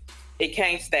degenerative. It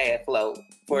can't stay afloat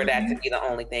for that to be the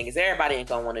only thing, because everybody ain't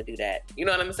going to want to do that. You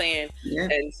know what I'm saying? Yeah.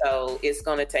 And so it's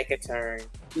going to take a turn.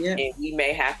 Yeah. And we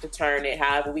may have to turn it.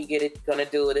 However we get it, going to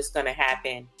do it, it's going to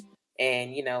happen.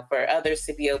 And, for others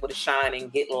to be able to shine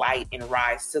and get light and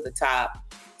rise to the top,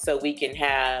 so we can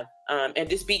have, and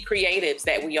just be creatives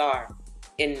that we are,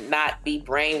 and not be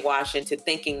brainwashed into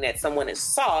thinking that someone is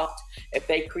soft if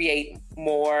they create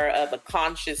more of a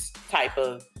conscious type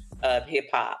of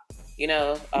hip hop.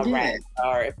 Rap,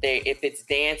 or if it's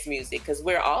dance music, because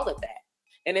we're all of that,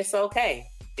 and it's okay.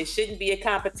 It shouldn't be a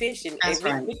competition. That's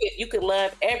right. You could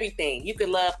love everything. You could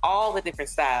love all the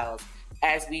different styles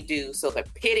as we do. So the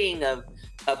pitting of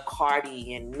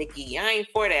Cardi and Nicki, I ain't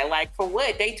for that. Like, for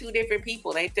what? They two different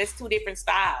people. They just two different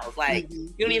styles. Like,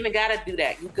 you don't even gotta do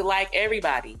that. You could like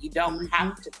everybody. You don't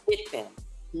have to fit them.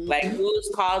 Like,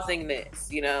 who's causing this?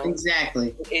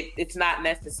 Exactly. It's not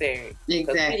necessary.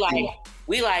 Exactly.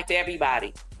 We liked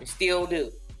everybody and still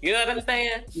do. You know what I'm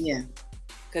saying? Yeah.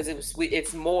 Because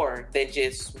it's more than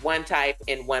just one type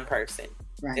and one person.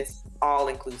 Right. It's all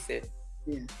inclusive.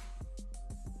 Yeah.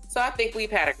 So I think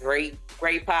we've had a great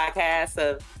podcast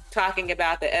of talking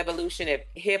about the evolution of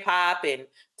hip hop and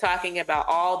talking about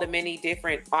all the many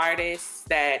different artists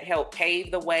that help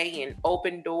pave the way and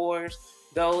open doors.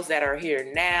 Those that are here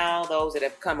now, those that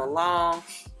have come along.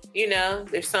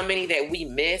 There's so many that we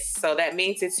miss. So that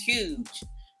means it's huge.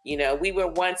 We were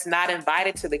once not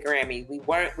invited to the Grammy. We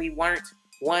weren't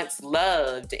once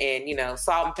loved. And,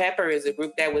 Salt and Pepper is a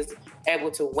group that was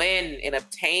able to win and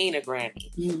obtain a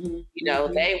Grammy.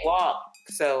 They walk.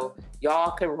 So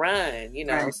y'all can run,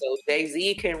 Right. So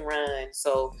Jay-Z can run.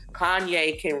 So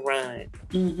Kanye can run.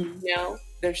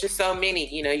 There's just so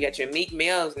many, you got your Meek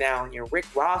Mills now and your Rick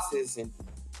Rosses, and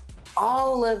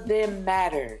all of them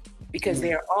matter because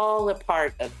they're all a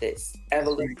part of this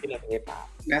evolution of hip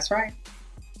hop. That's right.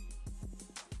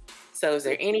 So is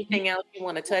there anything else you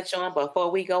want to touch on before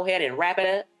we go ahead and wrap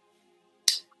it up?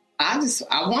 I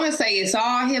want to say it's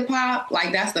all hip hop.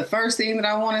 Like, that's the first thing that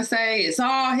I want to say. It's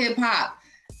all hip hop.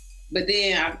 But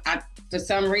then I for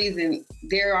some reason,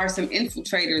 there are some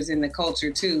infiltrators in the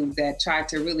culture too that try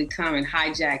to really come and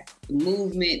hijack the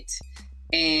movement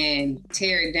and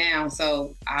tear it down.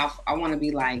 So I want to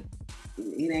be like,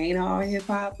 it ain't all hip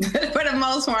hop. For the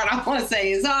most part, I want to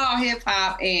say it's all hip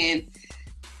hop. And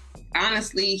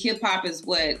honestly, hip hop is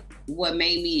what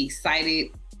made me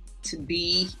excited to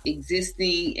be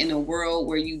existing in a world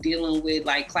where you dealing with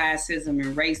like classism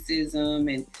and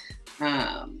racism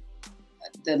and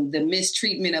the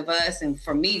mistreatment of us. And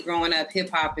for me, growing up, hip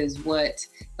hop is what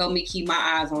helped me keep my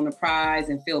eyes on the prize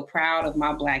and feel proud of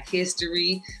my Black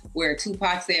history. Where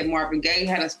Tupac said Marvin Gaye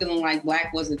had us feeling like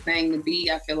Black was a thing to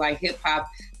be. I feel like hip hop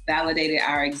validated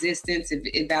our existence.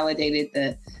 It validated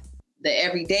the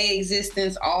everyday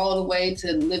existence all the way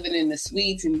to living in the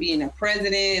suites and being a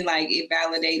president. Like, it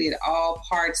validated all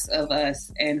parts of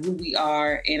us and who we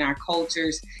are and our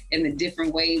cultures and the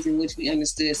different ways in which we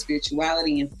understood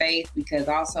spirituality and faith, because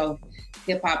also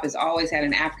hip hop has always had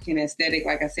an African aesthetic,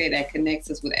 like I said, that connects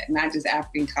us with not just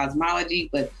African cosmology,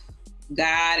 but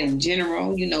God in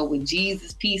general, you know, with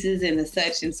Jesus pieces and the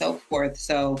such and so forth.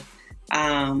 So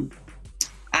I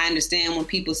understand when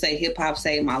people say hip hop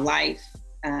saved my life.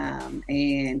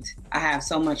 And I have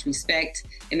so much respect.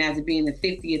 And as it being the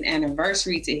 50th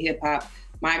anniversary to hip hop,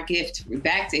 my gift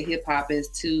back to hip hop is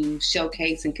to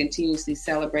showcase and continuously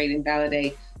celebrate and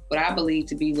validate what I believe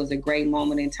to be was a great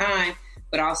moment in time,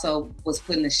 but also was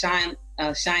putting a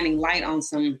shining light on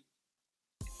some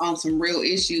real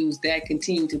issues that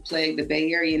continue to plague the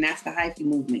Bay Area, and that's the hyphy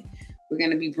movement. We're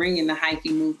going to be bringing the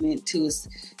hyphy movement to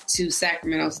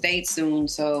Sacramento State soon.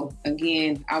 So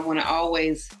again, I want to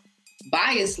always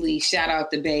biasly shout out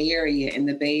the Bay Area and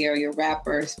the Bay Area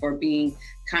rappers for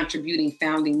contributing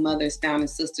founding mothers, founding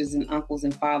sisters and uncles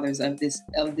and fathers of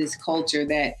this culture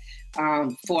that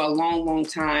for a long, long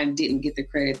time didn't get the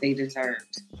credit they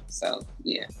deserved. So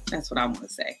yeah, that's what I want to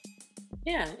say.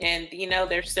 Yeah, and you know,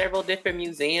 there's several different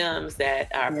museums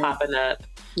that are popping up.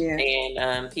 Yeah.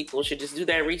 And people should just do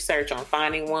their research on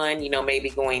finding one, you know, maybe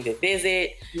going to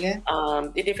visit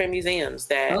the different museums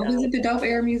that visit the Dope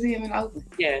Era Museum in Oakland.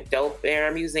 Yeah, Dope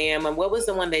Era Museum. And what was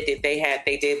the one they did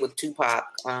with Tupac?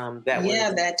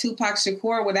 That Tupac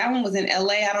Shakur. Well, that one was in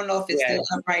LA. I don't know if it's still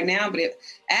up right now, but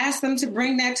ask them to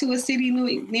bring that to a city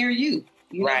near you.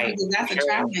 Right. Because that's a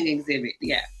traveling exhibit.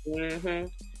 Yeah. Mm-hmm.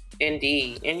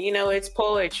 Indeed. And, you know, it's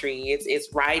poetry,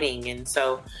 it's writing. And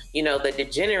so, you know, the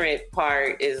degenerate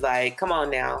part is like, come on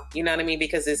now, you know what I mean?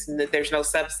 Because there's no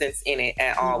substance in it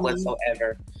at all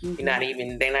whatsoever.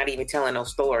 Mm-hmm. They're not even telling no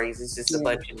stories. It's just a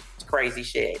bunch of crazy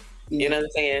shit. You know what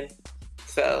I'm saying?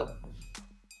 So,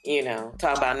 you know,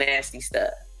 talk about nasty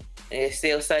stuff. There's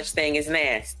still such thing as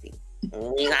nasty.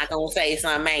 We're not going to say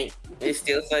something ain't. There's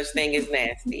still such thing as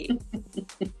nasty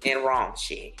and wrong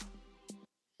shit.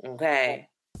 Okay.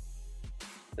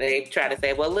 They try to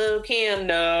say, well, Lil' Kim,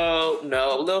 no,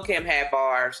 Lil' Kim had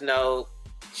bars. No,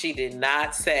 she did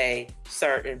not say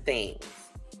certain things.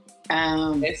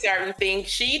 And certain things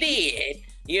she did.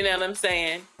 You know what I'm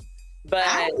saying? But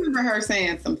I remember her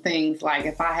saying some things like,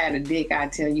 if I had a dick,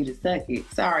 I'd tell you to suck it.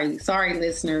 Sorry,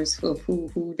 listeners,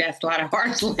 who that's a lot of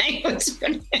harsh language for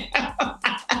them.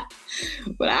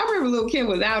 But I remember Lil' Kim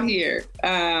was out here.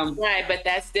 Right, but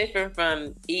that's different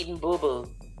from eating boo-boo.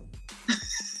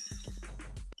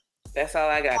 That's all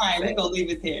I got. All right, we're going to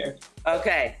leave it there.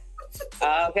 Okay.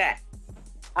 All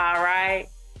right.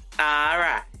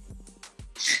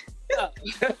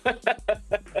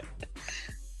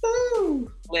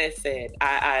 Listen,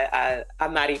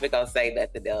 I'm not even going to say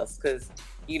nothing else because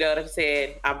you know what I'm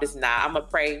saying? I'm just not. I'm going to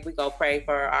pray. We're going to pray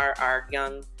for our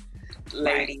young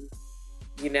lady,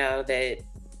 you know, that,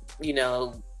 you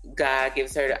know, God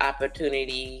gives her the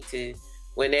opportunity to,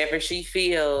 whenever she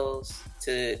feels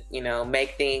to, you know,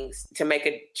 make a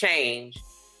change.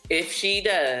 If she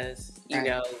does, you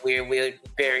know, we're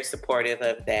very supportive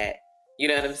of that. You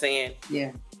know what I'm saying?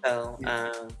 Yeah. So,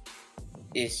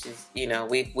 it's just, you know,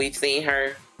 we've seen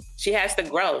her. She has to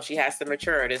grow. She has to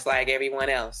mature, just like everyone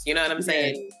else. You know what I'm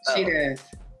saying? So, she does.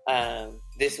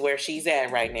 This is where she's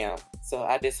at right now. So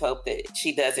I just hope that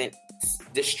she doesn't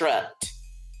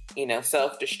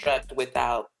self-destruct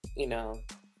without, you know,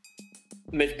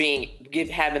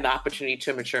 having the opportunity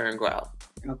to mature and grow.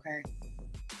 Okay.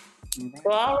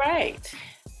 All right.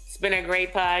 It's been a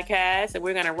great podcast, and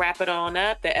we're going to wrap it on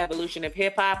up. The evolution of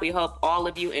hip hop. We hope all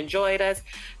of you enjoyed us,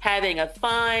 having a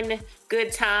fun,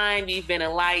 good time. You've been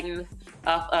enlightened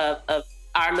of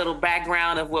our little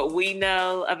background of what we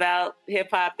know about hip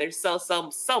hop. There's so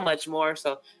much more.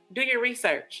 So do your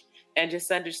research and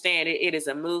just understand it. It is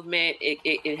a movement.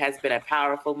 It has been a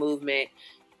powerful movement.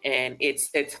 And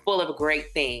it's full of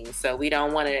great things. So we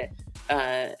don't want to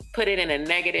put it in a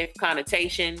negative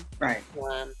connotation. Right.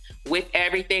 With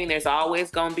everything, there's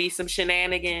always going to be some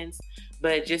shenanigans,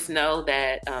 but just know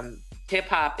that hip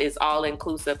hop is all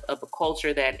inclusive of a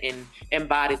culture that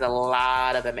embodies a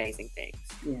lot of amazing things.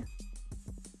 Yeah.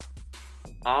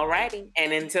 All righty.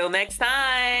 And until next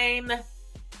time,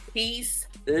 peace,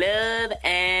 love,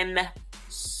 and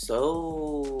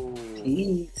soul.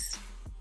 Peace.